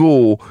to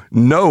school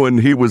knowing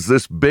he was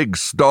this big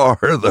star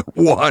that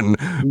won,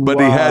 but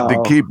he had to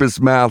keep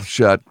his mouth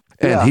shut.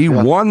 And he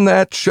won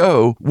that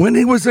show when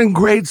he was in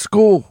grade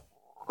school.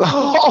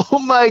 Oh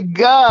my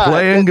God!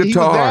 Playing guitar. He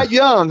was that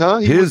young, huh?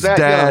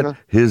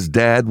 His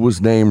dad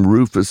was named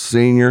Rufus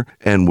Sr.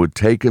 and would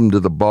take him to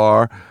the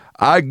bar.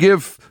 I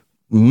give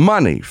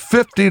money,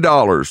 $50,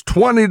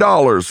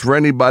 $20 for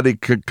anybody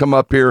could come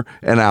up here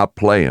and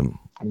outplay him.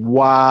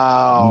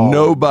 Wow.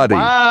 Nobody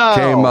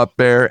came up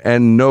there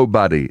and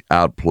nobody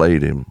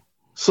outplayed him.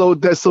 So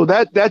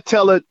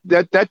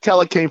that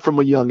talent came from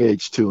a young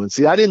age too. And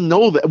see, I didn't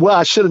know that. Well,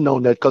 I should have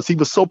known that because he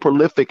was so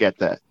prolific at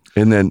that.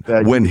 And then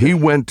when he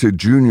went to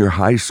junior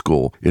high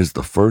school is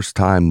the first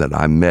time that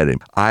I met him.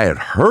 I had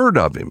heard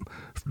of him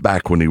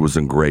back when he was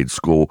in grade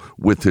school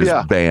with his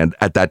band.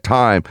 At that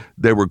time,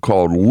 they were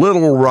called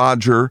Little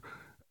Roger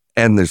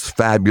and this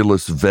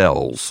Fabulous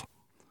Vels.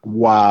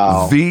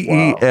 Wow.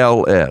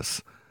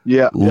 VELS.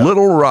 Yeah.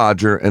 Little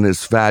Roger and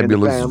his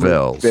Fabulous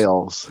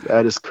Vels.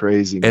 That is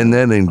crazy. Man. And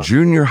then in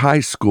junior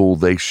high school,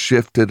 they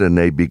shifted and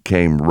they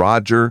became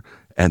Roger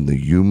and the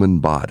Human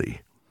Body.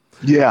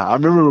 Yeah, I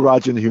remember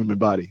Roger and the Human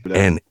Body.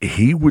 And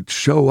he would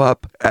show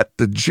up at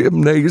the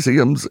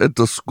gymnasiums at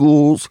the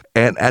schools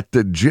and at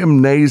the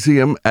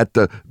gymnasium at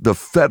the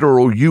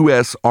Federal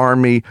U.S.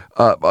 Army,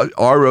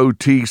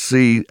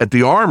 ROTC, at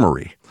the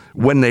Armory.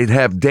 When they'd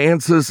have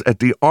dances at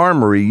the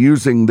Armory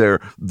using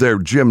their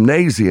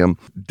gymnasium,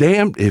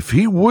 damn if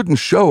he wouldn't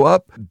show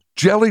up,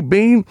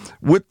 Jellybean,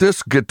 with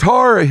this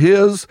guitar of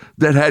his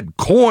that had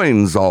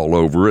coins all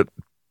over it,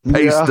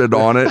 pasted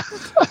on it,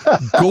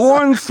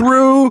 going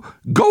through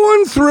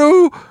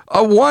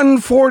a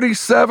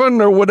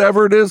 147 or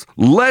whatever it is,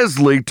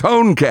 Leslie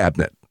tone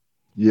cabinet.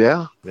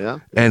 Yeah.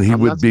 And he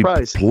would be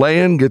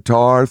playing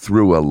guitar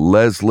through a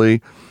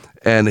Leslie,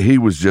 and he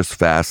was just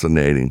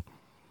fascinating.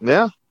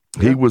 Yeah.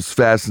 He was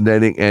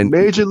fascinating and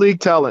major league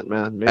talent,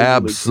 man.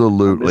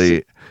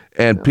 Absolutely.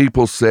 And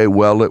people say,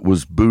 well, it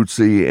was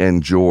Bootsy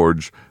and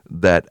George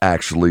that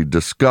actually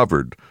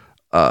discovered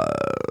Roger.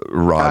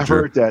 I've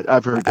heard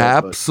that.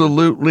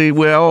 Absolutely.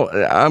 Well,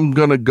 I'm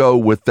going to go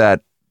with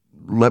that.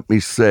 Let me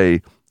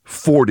say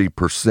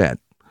 40%.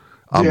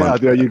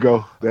 There you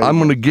go. I'm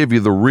going to give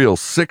you the real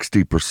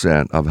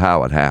 60% of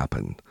how it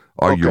happened.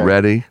 Are you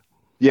ready?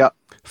 Yeah.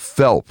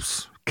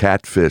 Phelps,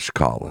 Catfish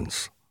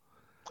Collins.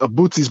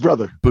 Bootsy's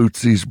brother.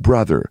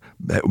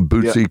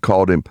 Bootsy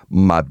called him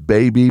my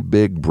baby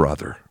big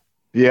brother.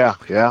 Yeah.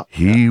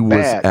 He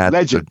was at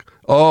legend.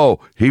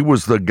 He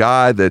was the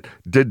guy that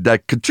did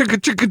that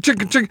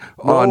chicka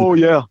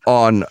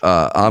on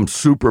I'm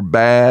Super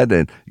Bad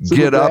and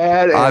Get Up.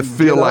 I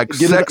feel like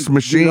Sex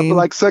Machine. Get Up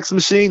like Sex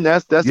Machine.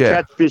 That's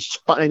Catfish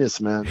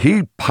finest, man.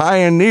 He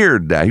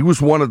pioneered that. He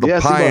was one of the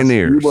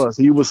pioneers.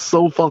 He was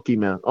so funky,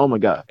 man. Oh my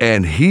God.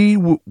 And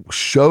he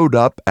showed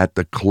up at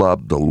the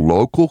club, the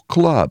local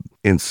club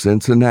in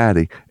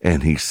Cincinnati,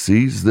 and he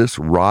sees this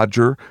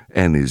Roger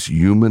and his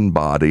Human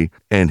Body,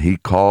 and he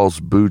calls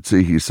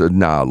Bootsy. He said,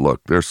 "Nah,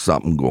 look, there's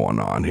something going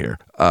on here.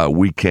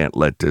 We can't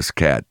let this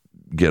cat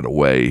get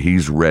away.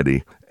 He's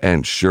ready."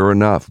 And sure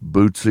enough,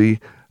 Bootsy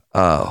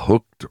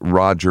hooked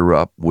Roger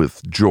up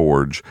with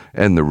George,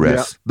 and the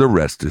rest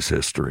is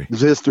history.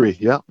 It's history.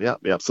 Yep.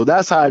 So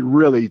that's how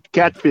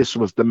Catfish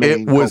was the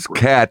main. It was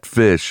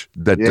Catfish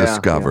that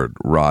discovered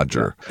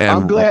Roger. And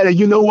I'm glad. And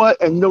you know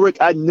what? And Rick,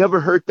 I never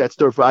heard that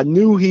story. I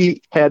knew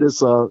he had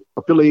his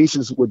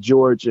affiliations with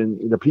George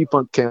and the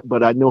P-Funk camp,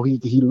 but I know he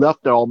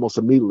left there almost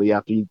immediately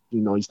after he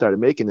started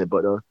making it.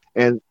 But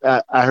and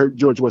I heard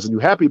George wasn't too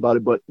happy about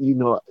it. But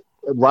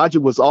Roger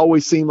was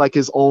always seemed like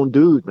his own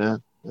dude,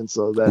 man. And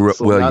so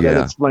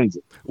that explains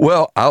it.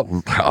 Well,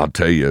 I'll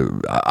tell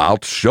you,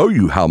 I'll show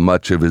you how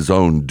much of his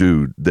own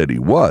dude that he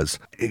was.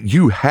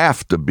 You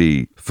have to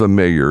be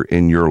familiar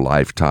in your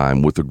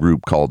lifetime with a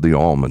group called the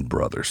Allman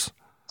Brothers.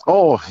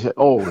 Oh.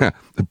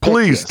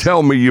 Please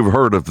tell me you've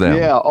heard of them.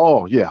 Yeah.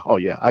 Oh, yeah.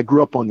 I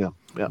grew up on them.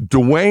 Yeah.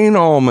 Dwayne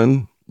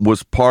Allman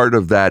was part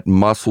of that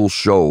Muscle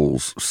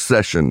Shoals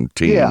session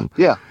team.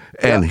 Yeah.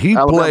 And he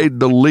played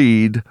the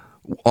lead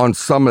on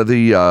some of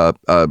the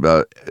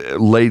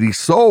Lady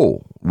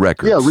Soul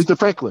records. Yeah, Aretha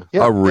Franklin.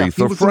 Yeah,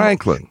 Aretha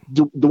Franklin.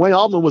 Dwayne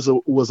Allman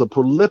was a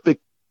prolific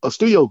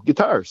studio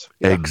guitarist.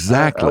 Yeah,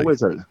 exactly. I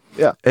always heard it.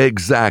 Yeah.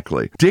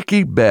 Exactly.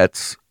 Dickie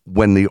Betts,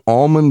 when the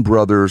Allman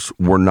Brothers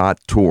were not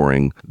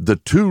touring, the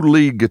two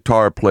lead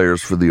guitar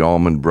players for the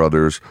Allman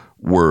Brothers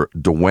were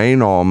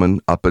Dwayne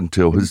Allman, up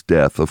until his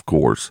death, of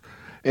course,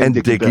 and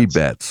Dickie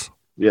Betts.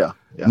 Yeah.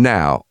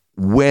 Now,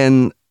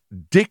 when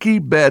Dickie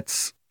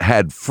Betts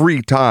had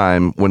free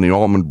time when the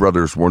Allman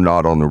Brothers were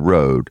not on the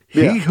road,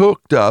 he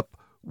hooked up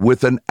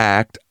with an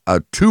act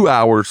 2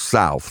 hours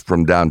south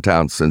from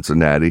downtown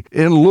Cincinnati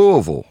in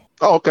Louisville.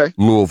 Oh, okay.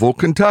 Louisville,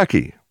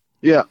 Kentucky.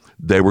 Yeah.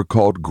 They were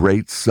called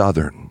Great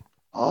Southern.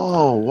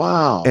 Oh,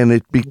 wow. And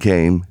it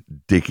became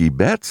Dickie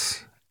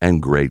Betts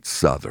and Great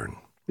Southern.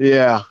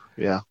 Yeah.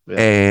 And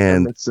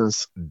that makes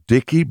sense.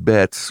 Dickie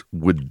Betts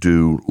would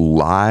do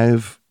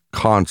live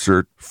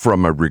concert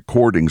from a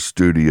recording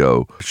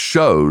studio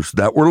shows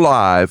that were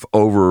live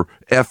over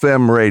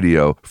FM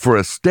radio for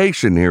a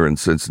station here in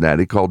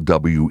Cincinnati called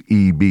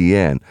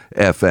WEBN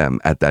FM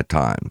at that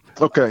time.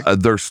 Okay.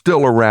 They're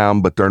still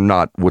around, but they're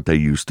not what they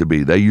used to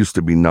be. They used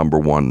to be number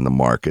one in the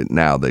market.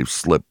 Now they've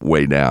slipped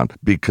way down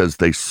because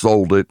they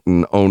sold it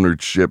and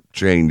ownership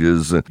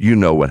changes. And you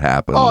know what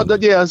happened. Oh,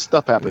 yeah,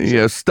 stuff happens.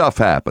 Yeah, stuff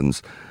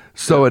happens.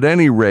 So at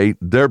any rate,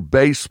 their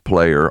bass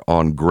player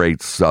on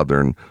Great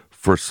Southern,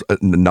 for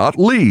not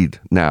lead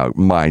now,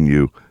 mind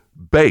you,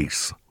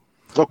 bass.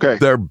 Okay.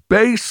 Their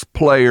bass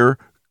player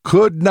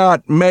could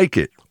not make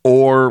it,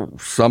 or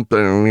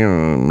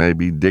something.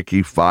 Maybe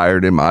Dickie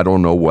fired him. I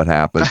don't know what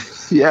happened.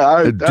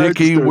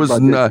 Dickie was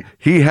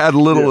he had a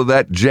little of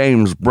that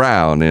James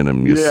Brown in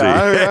him. You see,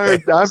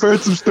 I've heard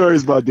some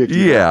stories about Dickie.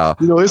 Yeah,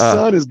 his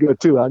son is good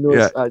too. I know.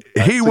 Yeah.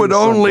 He would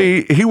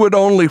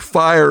only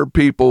fire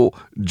people,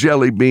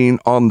 Jellybean,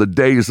 on the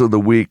days of the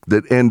week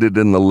that ended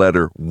in the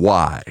letter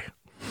Y.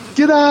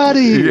 Get out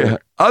of here. Yeah.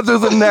 Other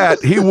than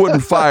that, he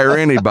wouldn't fire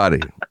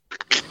anybody.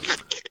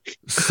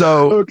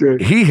 So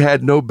he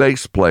had no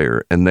bass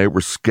player, and they were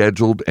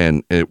scheduled,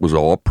 and it was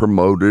all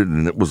promoted,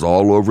 and it was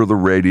all over the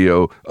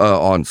radio.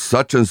 On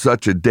such and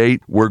such a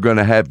date, we're going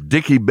to have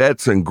Dickie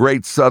Betts and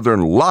Great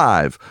Southern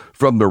live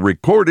from the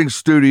recording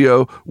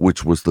studio,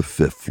 which was the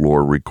fifth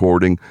floor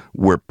recording,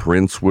 where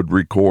Prince would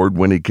record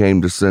when he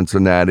came to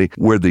Cincinnati,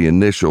 where the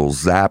initial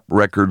Zapp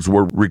records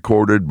were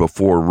recorded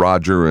before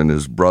Roger and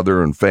his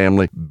brother and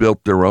family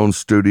built their own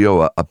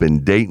studio up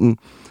in Dayton.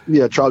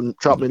 Yeah,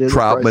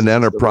 Troutman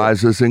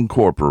Enterprises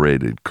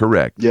Incorporated,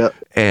 correct. Yeah.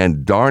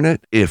 And darn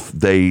it, if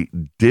they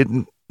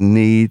didn't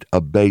need a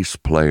bass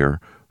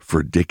player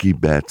for Dickie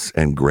Betts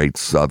and Great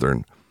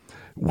Southern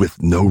with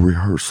no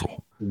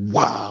rehearsal.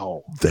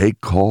 Wow. They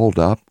called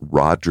up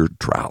Roger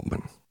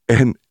Troutman,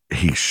 and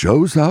he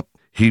shows up,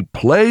 he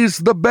plays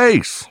the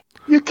bass.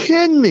 You're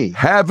kidding me.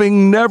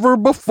 Having never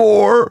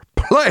before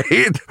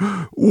played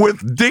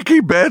with Dickie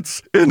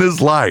Betts in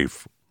his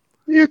life.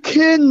 You're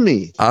kidding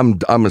me. I'm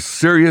as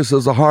serious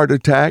as a heart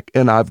attack,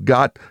 and I've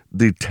got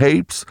the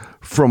tapes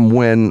from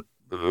when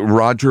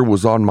Roger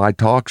was on my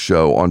talk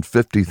show on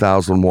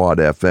 50,000 watt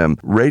FM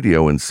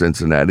radio in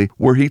Cincinnati,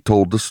 where he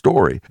told the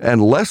story.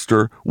 And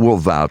Lester will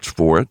vouch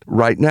for it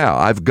right now.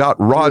 I've got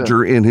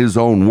Roger in his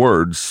own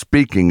words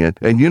speaking it.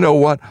 And you know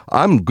what?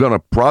 I'm going to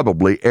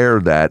probably air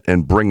that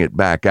and bring it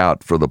back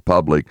out for the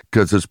public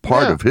because it's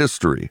part of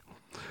history.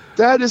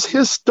 That is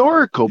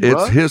historical, bro.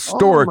 It's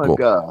historical. Oh, my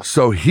God.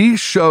 So he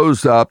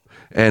shows up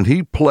and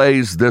he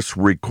plays this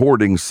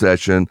recording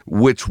session,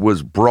 which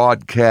was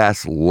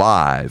broadcast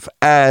live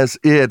as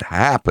it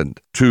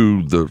happened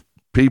to the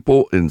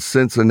people in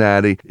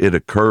Cincinnati. It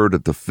occurred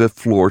at the fifth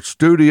floor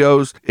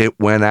studios. It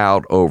went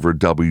out over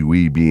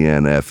WEBN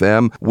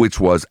FM, which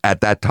was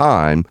at that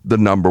time the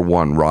number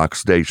one rock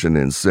station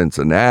in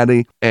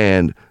Cincinnati.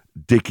 And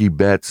Dickie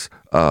Betts,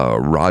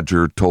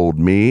 Roger told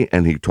me,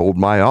 and he told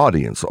my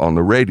audience on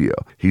the radio.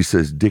 He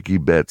says, Dickie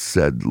Betts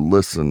said,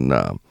 listen,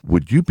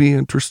 would you be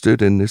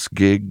interested in this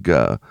gig?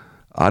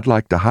 I'd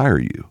like to hire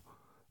you.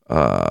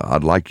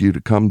 I'd like you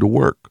to come to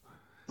work.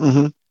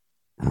 Mm-hmm.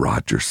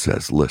 Roger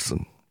says,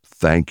 listen,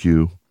 thank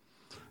you,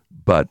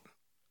 but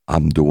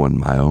I'm doing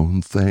my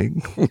own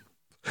thing.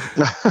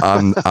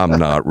 I'm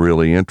not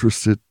really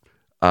interested.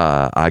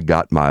 I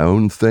got my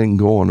own thing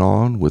going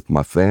on with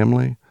my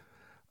family.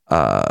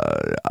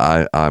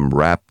 I'm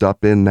wrapped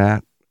up in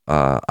that.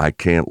 I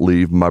can't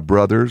leave my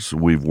brothers.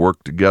 We've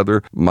worked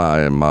together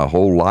my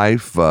whole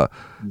life.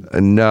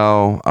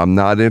 No, I'm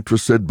not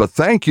interested, but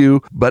thank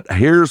you. But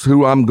here's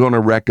who I'm going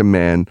to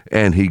recommend.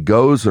 And he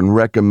goes and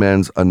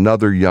recommends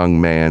another young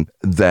man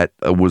that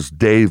was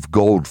Dave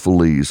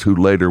Goldfleece, who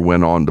later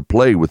went on to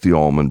play with the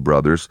Allman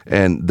Brothers.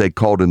 And they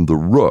called him the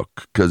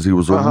Rook because he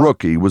was a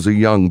rookie. He was a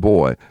young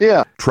boy.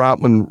 Yeah.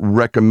 Troutman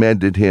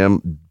recommended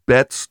him.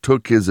 Betts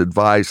took his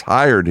advice,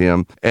 hired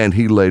him, and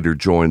he later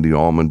joined the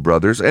Allman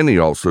Brothers. And he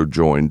also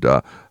joined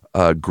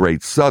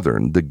Great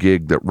Southern, the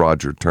gig that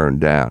Roger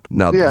turned down.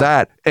 Now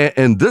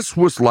and this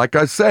was, like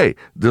I say,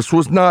 this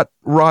was not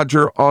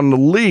Roger on the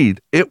lead.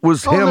 It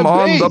was him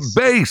on the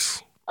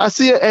bass. I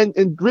see it,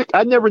 and Rick,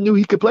 I never knew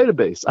he could play the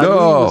bass. I knew he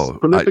was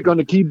prolific on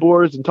the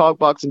keyboards and talk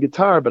box and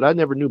guitar, but I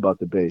never knew about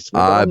the bass.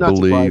 I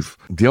believe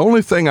the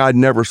only thing I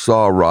never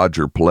saw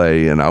Roger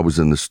play, and I was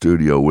in the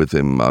studio with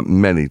him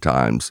many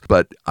times,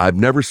 but I've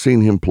never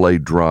seen him play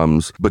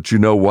drums. But you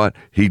know what?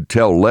 He'd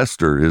tell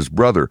Lester, his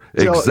brother,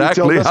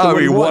 exactly how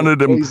he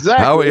wanted him,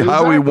 how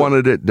he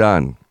wanted it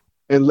done.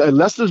 And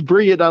Lester's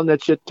brilliant on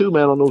that shit too,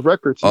 man, on those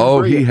records.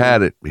 He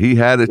had it. He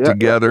had it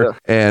together.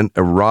 Yeah. And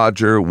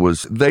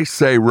they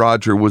say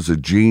Roger was a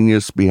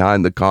genius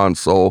behind the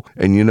console.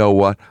 And you know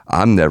what?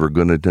 I'm never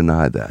going to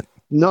deny that.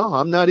 No,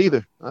 I'm not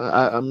either.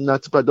 I'm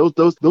not surprised.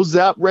 Those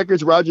Zapp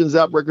records, Roger and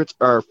Zapp records,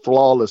 are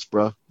flawless,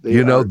 bro.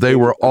 They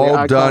were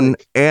all done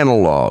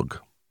analog.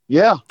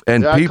 Yeah.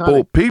 And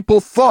people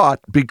thought,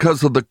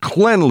 because of the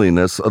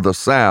cleanliness of the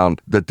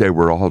sound, that they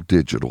were all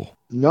digital.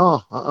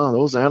 No,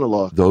 those are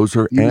analog. Those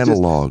are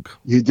analog.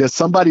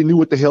 Somebody knew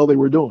what the hell they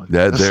were doing.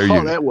 That's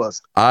all that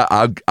was.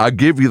 I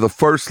give you the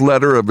first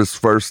letter of his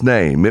first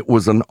name. It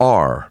was an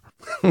R.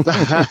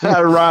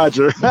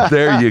 Roger.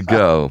 There you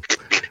go.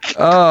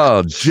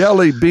 Oh,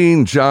 Jelly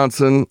Bean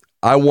Johnson,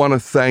 I want to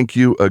thank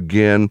you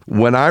again.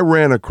 When I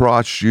ran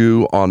across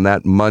you on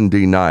that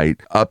Monday night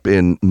up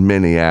in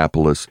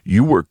Minneapolis,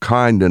 you were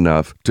kind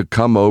enough to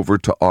come over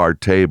to our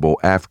table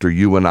after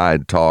you and I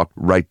had talked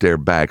right there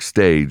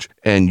backstage.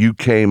 And you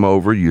came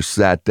over, you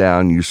sat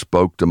down, you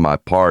spoke to my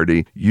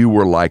party. You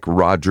were like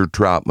Roger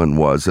Troutman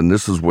was. And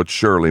this is what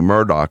Shirley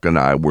Murdoch and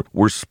I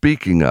were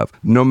speaking of.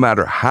 No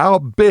matter how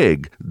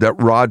big that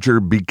Roger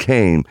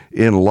became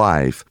in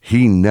life,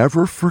 he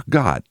never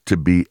forgot to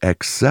be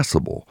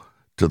accessible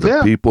to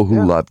the people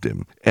who loved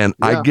him. And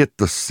I get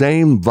the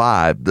same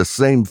vibe, the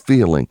same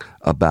feeling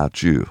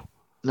about you.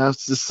 Now,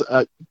 it's just,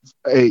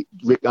 hey,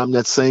 Rick, I'm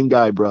that same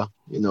guy, bro.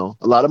 A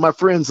lot of my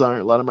friends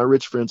aren't, a lot of my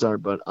rich friends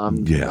aren't, but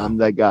I'm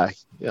that guy.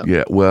 Yeah.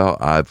 Yeah. Well,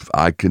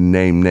 I can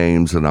name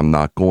names, and I'm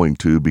not going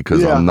to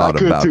because I'm not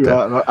about too.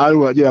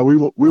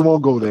 that. We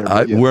won't go there.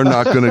 We're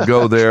not going to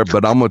go there,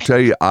 but I'm going to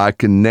tell you, I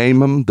can name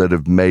them that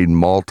have made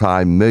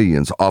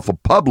multi-millions off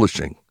of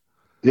publishing.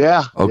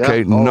 Yeah.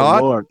 Okay.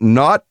 Yeah.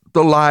 Not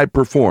the live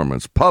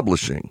performance,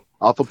 publishing.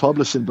 Off of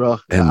publishing, bro.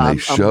 And they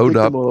showed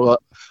up.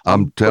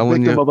 I'm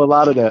telling you. Of a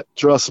lot of that.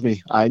 Trust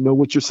me. I know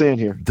what you're saying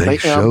here. They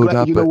showed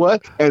up. You know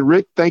what? And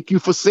Rick, thank you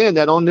for saying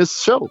that on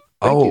this show.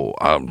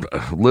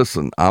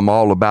 Listen, I'm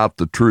all about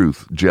the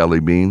truth, Jelly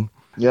Bean.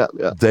 Yeah.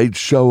 They'd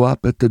show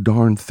up at the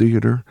darn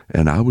theater,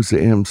 and I was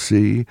the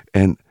MC,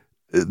 and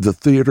the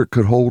theater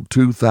could hold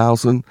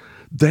 2,000.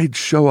 They'd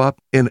show up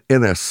in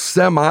a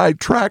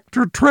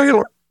semi-tractor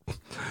trailer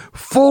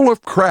full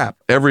of crap.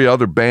 Every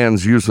other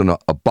band's using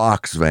a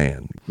box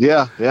van.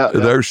 Yeah.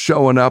 They're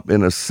showing up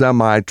in a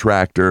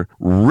semi-tractor,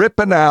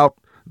 ripping out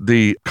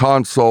the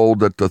console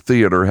that the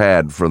theater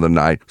had for the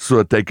night so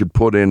that they could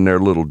put in their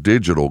little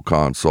digital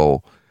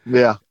console.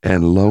 Yeah.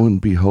 And lo and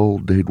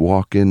behold, they'd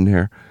walk in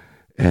there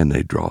and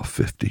they'd draw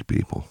 50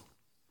 people.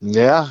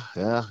 Yeah.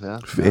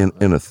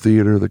 In a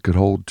theater that could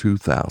hold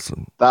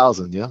 2,000.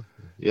 1,000, yeah.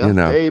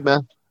 Hey,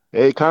 man.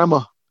 Hey,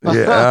 karma.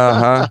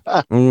 Yeah,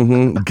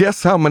 Mm-hmm.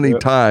 Guess how many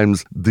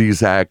times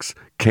these acts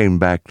came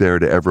back there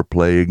to ever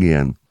play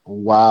again?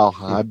 Wow,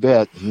 I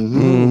bet.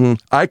 Mm-hmm.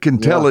 I can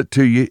tell it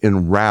to you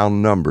in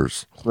round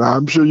numbers.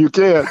 I'm sure you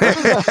can.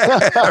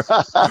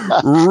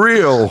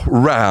 Real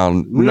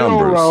round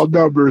numbers. Real round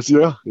numbers,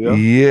 yeah.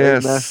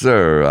 Yes,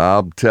 sir.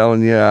 I'm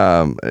telling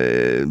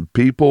you,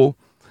 people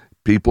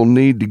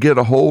need to get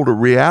a hold of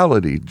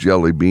reality,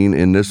 Jelly Bean,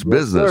 in this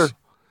business. Sir.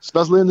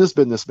 Especially in this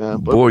business, man.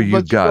 Boy,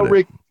 you got it.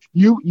 Rick,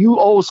 you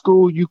old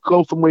school, you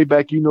go from way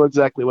back, you know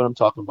exactly what I'm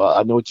talking about.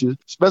 I know what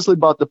especially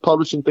about the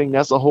publishing thing.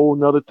 That's a whole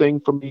nother thing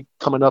for me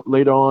coming up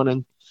later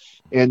on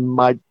and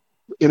my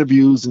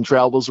interviews and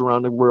travels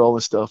around the world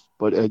and stuff.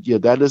 But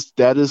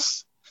that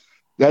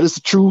is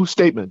a true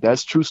statement.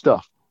 That's true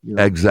stuff.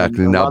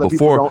 Exactly. And now,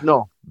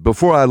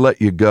 before I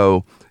let you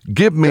go,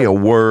 give me a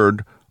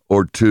word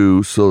or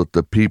two so that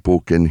the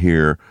people can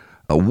hear.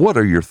 What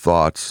are your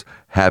thoughts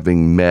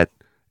having met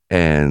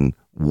and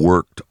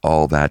worked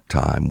all that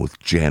time with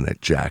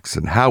Janet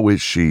Jackson? How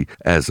is she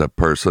as a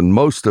person?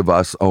 Most of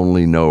us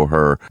only know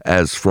her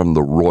as from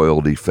the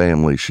royalty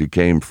family she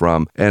came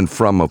from, and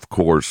from, of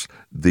course,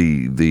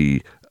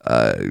 the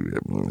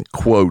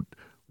quote,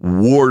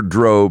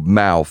 wardrobe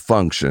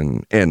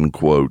malfunction, end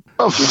quote,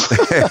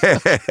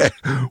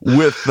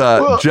 with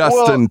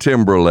Justin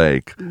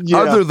Timberlake. Yeah.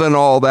 Other than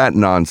all that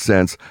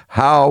nonsense,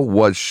 how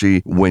was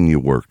she when you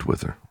worked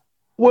with her?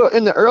 Well,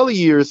 in the early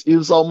years, it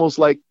was almost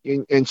like,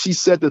 and she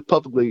said this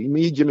publicly,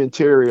 me, Jimmy, and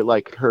Terry are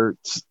like her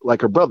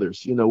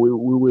brothers. You know, we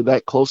were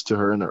that close to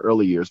her in the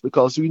early years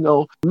because, you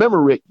know, remember,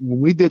 Rick,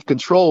 when we did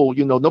Control,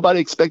 you know, nobody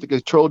expected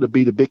Control to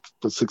be the big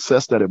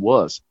success that it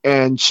was.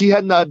 And she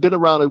had not been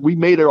around it. We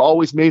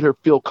always made her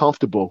feel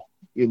comfortable,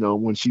 you know,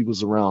 when she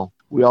was around.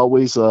 We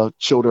always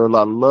showed her a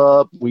lot of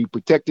love. We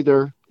protected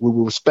her. We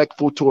were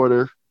respectful toward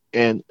her.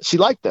 And she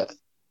liked that.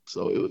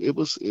 So it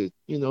was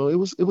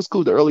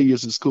cool. The early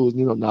years was cool.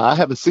 You know, now I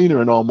haven't seen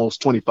her in almost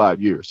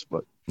 25 years.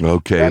 But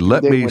okay,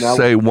 let me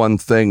say one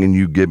thing and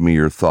you give me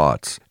your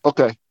thoughts.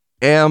 Okay.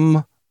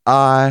 M-I-S,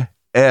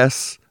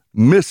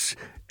 miss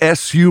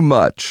you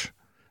much.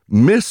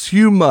 Miss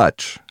You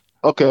Much.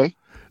 Okay.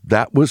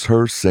 That was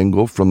her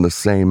single from the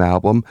same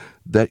album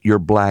that your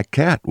Black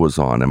Cat was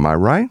on. Am I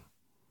right?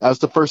 That was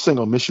the first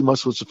single. Miss You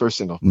Much was the first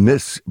single.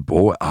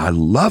 Boy, I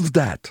love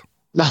that.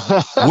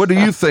 What do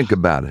you think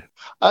about it?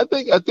 I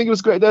think it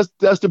was great.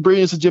 That's the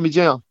brilliance of Jimmy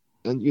Jam,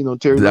 and you know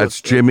Terry.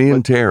 That's Jimmy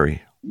and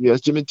Terry. Yes,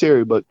 Jimmy and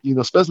Terry, but you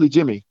know, especially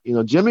Jimmy. You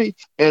know, Jimmy,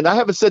 and I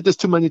haven't said this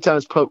too many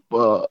times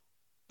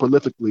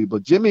prolifically,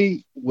 but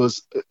Jimmy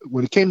was,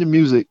 when it came to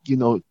music, you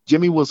know,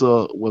 Jimmy was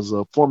a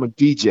former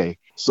DJ,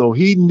 so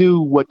he knew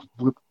what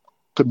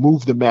could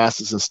move the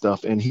masses and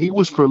stuff, and he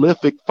was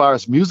prolific as far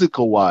as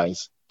musical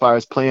wise, as far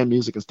as playing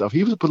music and stuff.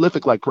 He was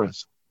prolific like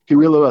Prince. He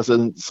really was,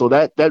 and so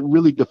that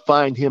really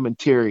defined him and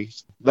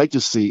Terry's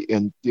legacy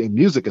in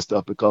music and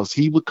stuff, because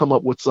he would come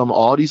up with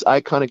all these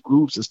iconic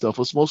grooves and stuff. It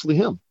was mostly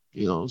him,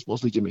 you know. It was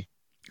mostly Jimmy.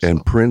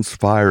 And Prince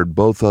fired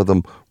both of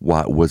them.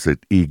 Why was it?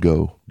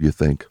 Ego, you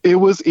think? It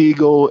was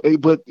ego,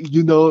 but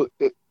you know,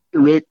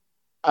 Rick,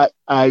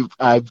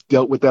 I've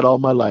dealt with that all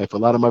my life. A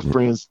lot of my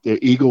friends, their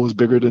ego is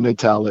bigger than their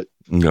talent.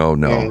 No, I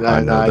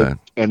know that.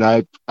 And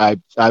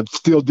I'm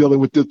still dealing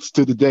with this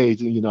to the day.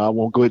 You know, I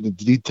won't go into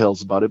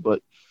details about it,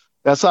 but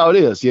that's how it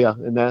is. Yeah,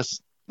 and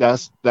that's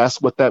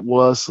what that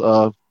was.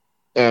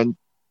 And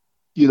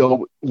you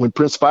know, when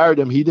Prince fired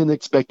him, he didn't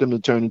expect them to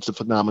turn into the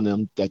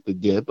phenomenon that they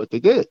did, but they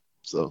did.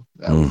 So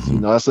that was, you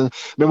know,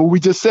 remember we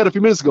just said a few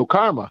minutes ago,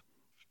 karma.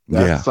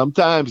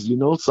 Sometimes, you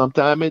know,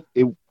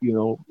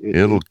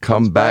 it'll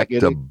come back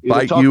to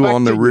bite you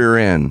on the rear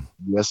end.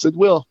 Yes, it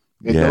will.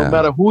 It don't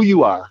matter who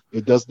you are.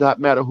 It does not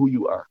matter who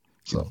you are.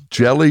 So,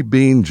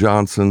 JELLYBEAN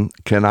Johnson,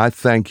 can I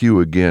thank you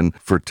again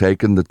for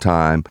taking the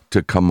time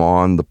to come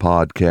on the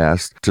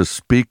podcast to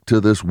speak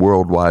to this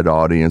worldwide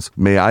audience?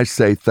 May I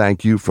say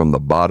thank you from the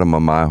bottom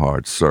of my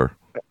heart, sir.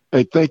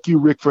 Hey, thank you,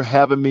 Rick, for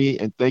having me,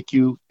 and thank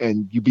you.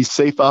 And you be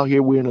safe out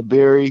here. We're in a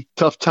very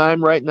tough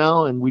time right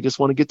now, and we just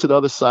want to get to the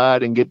other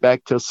side and get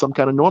back to some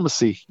kind of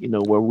normalcy, you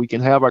know, where we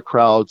can have our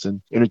crowds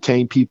and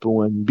entertain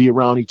people and be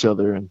around each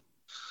other and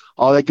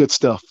all that good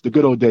stuff, the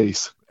good old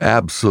days.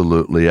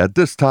 Absolutely. At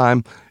this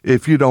time,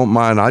 if you don't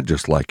mind, I'd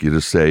just like you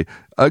to say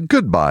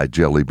goodbye,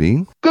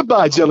 JELLYBEAN.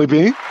 Goodbye,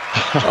 JELLYBEAN.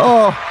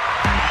 Oh,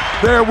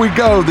 there we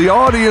go. The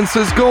audience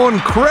is going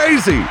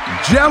crazy.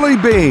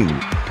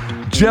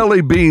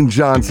 JELLYBEAN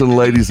Johnson,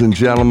 ladies and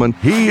gentlemen.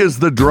 He is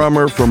the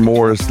drummer for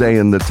Morris Day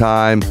and the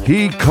Time.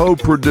 He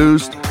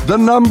co-produced the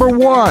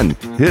 #1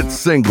 hit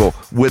single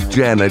with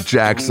Janet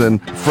Jackson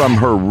from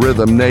her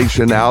Rhythm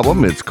Nation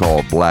album. It's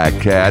called Black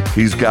Cat.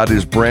 He's got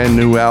his brand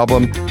new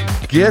album,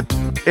 Get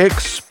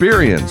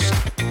Experienced.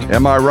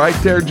 Am I right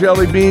there,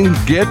 JELLYBEAN?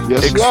 Get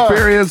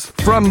Experienced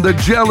from the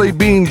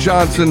JELLYBEAN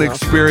Johnson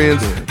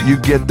Experience. You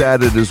get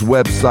that at his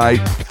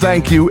website.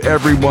 Thank you,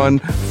 everyone,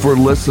 for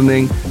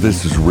listening.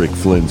 This is Rick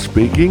Flynn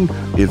speaking.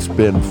 It's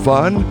been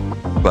fun,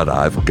 but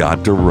I've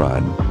got to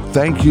run.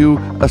 Thank you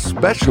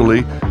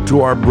especially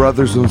to our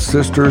brothers and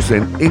sisters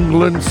in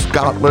England,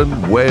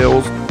 Scotland,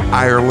 Wales,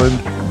 Ireland.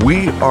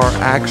 We are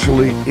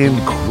actually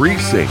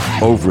increasing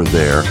over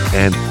there.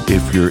 And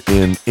if you're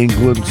in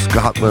England,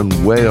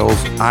 Scotland,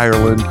 Wales,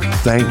 Ireland,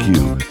 thank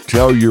you.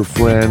 Tell your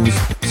friends.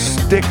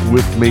 Stick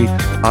with me.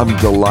 I'm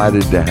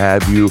delighted to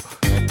have you.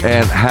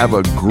 And have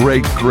a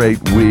great, great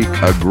week,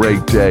 a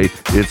great day.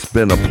 It's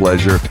been a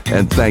pleasure.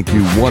 And thank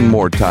you one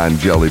more time,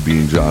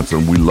 JELLYBEAN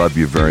Johnson. We love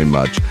you very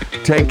much.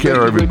 Take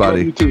care,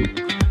 everybody.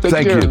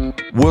 Thank you.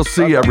 We'll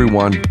see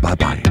everyone.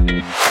 Bye-bye.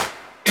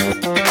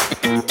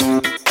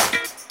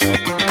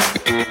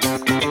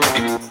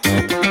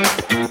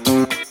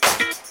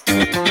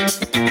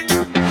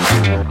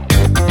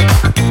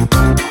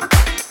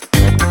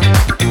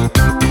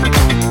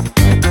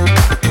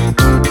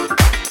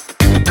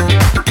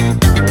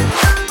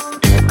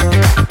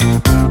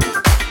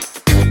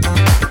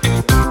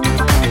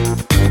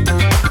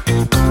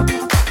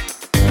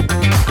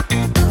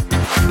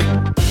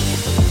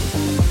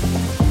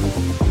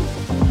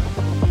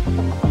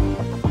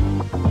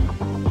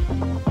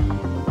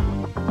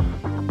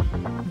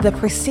 The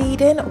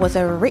preceding was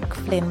a Rick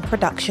Flynn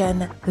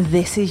production.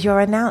 This is your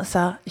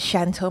announcer,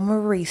 Chantal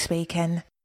Marie speaking.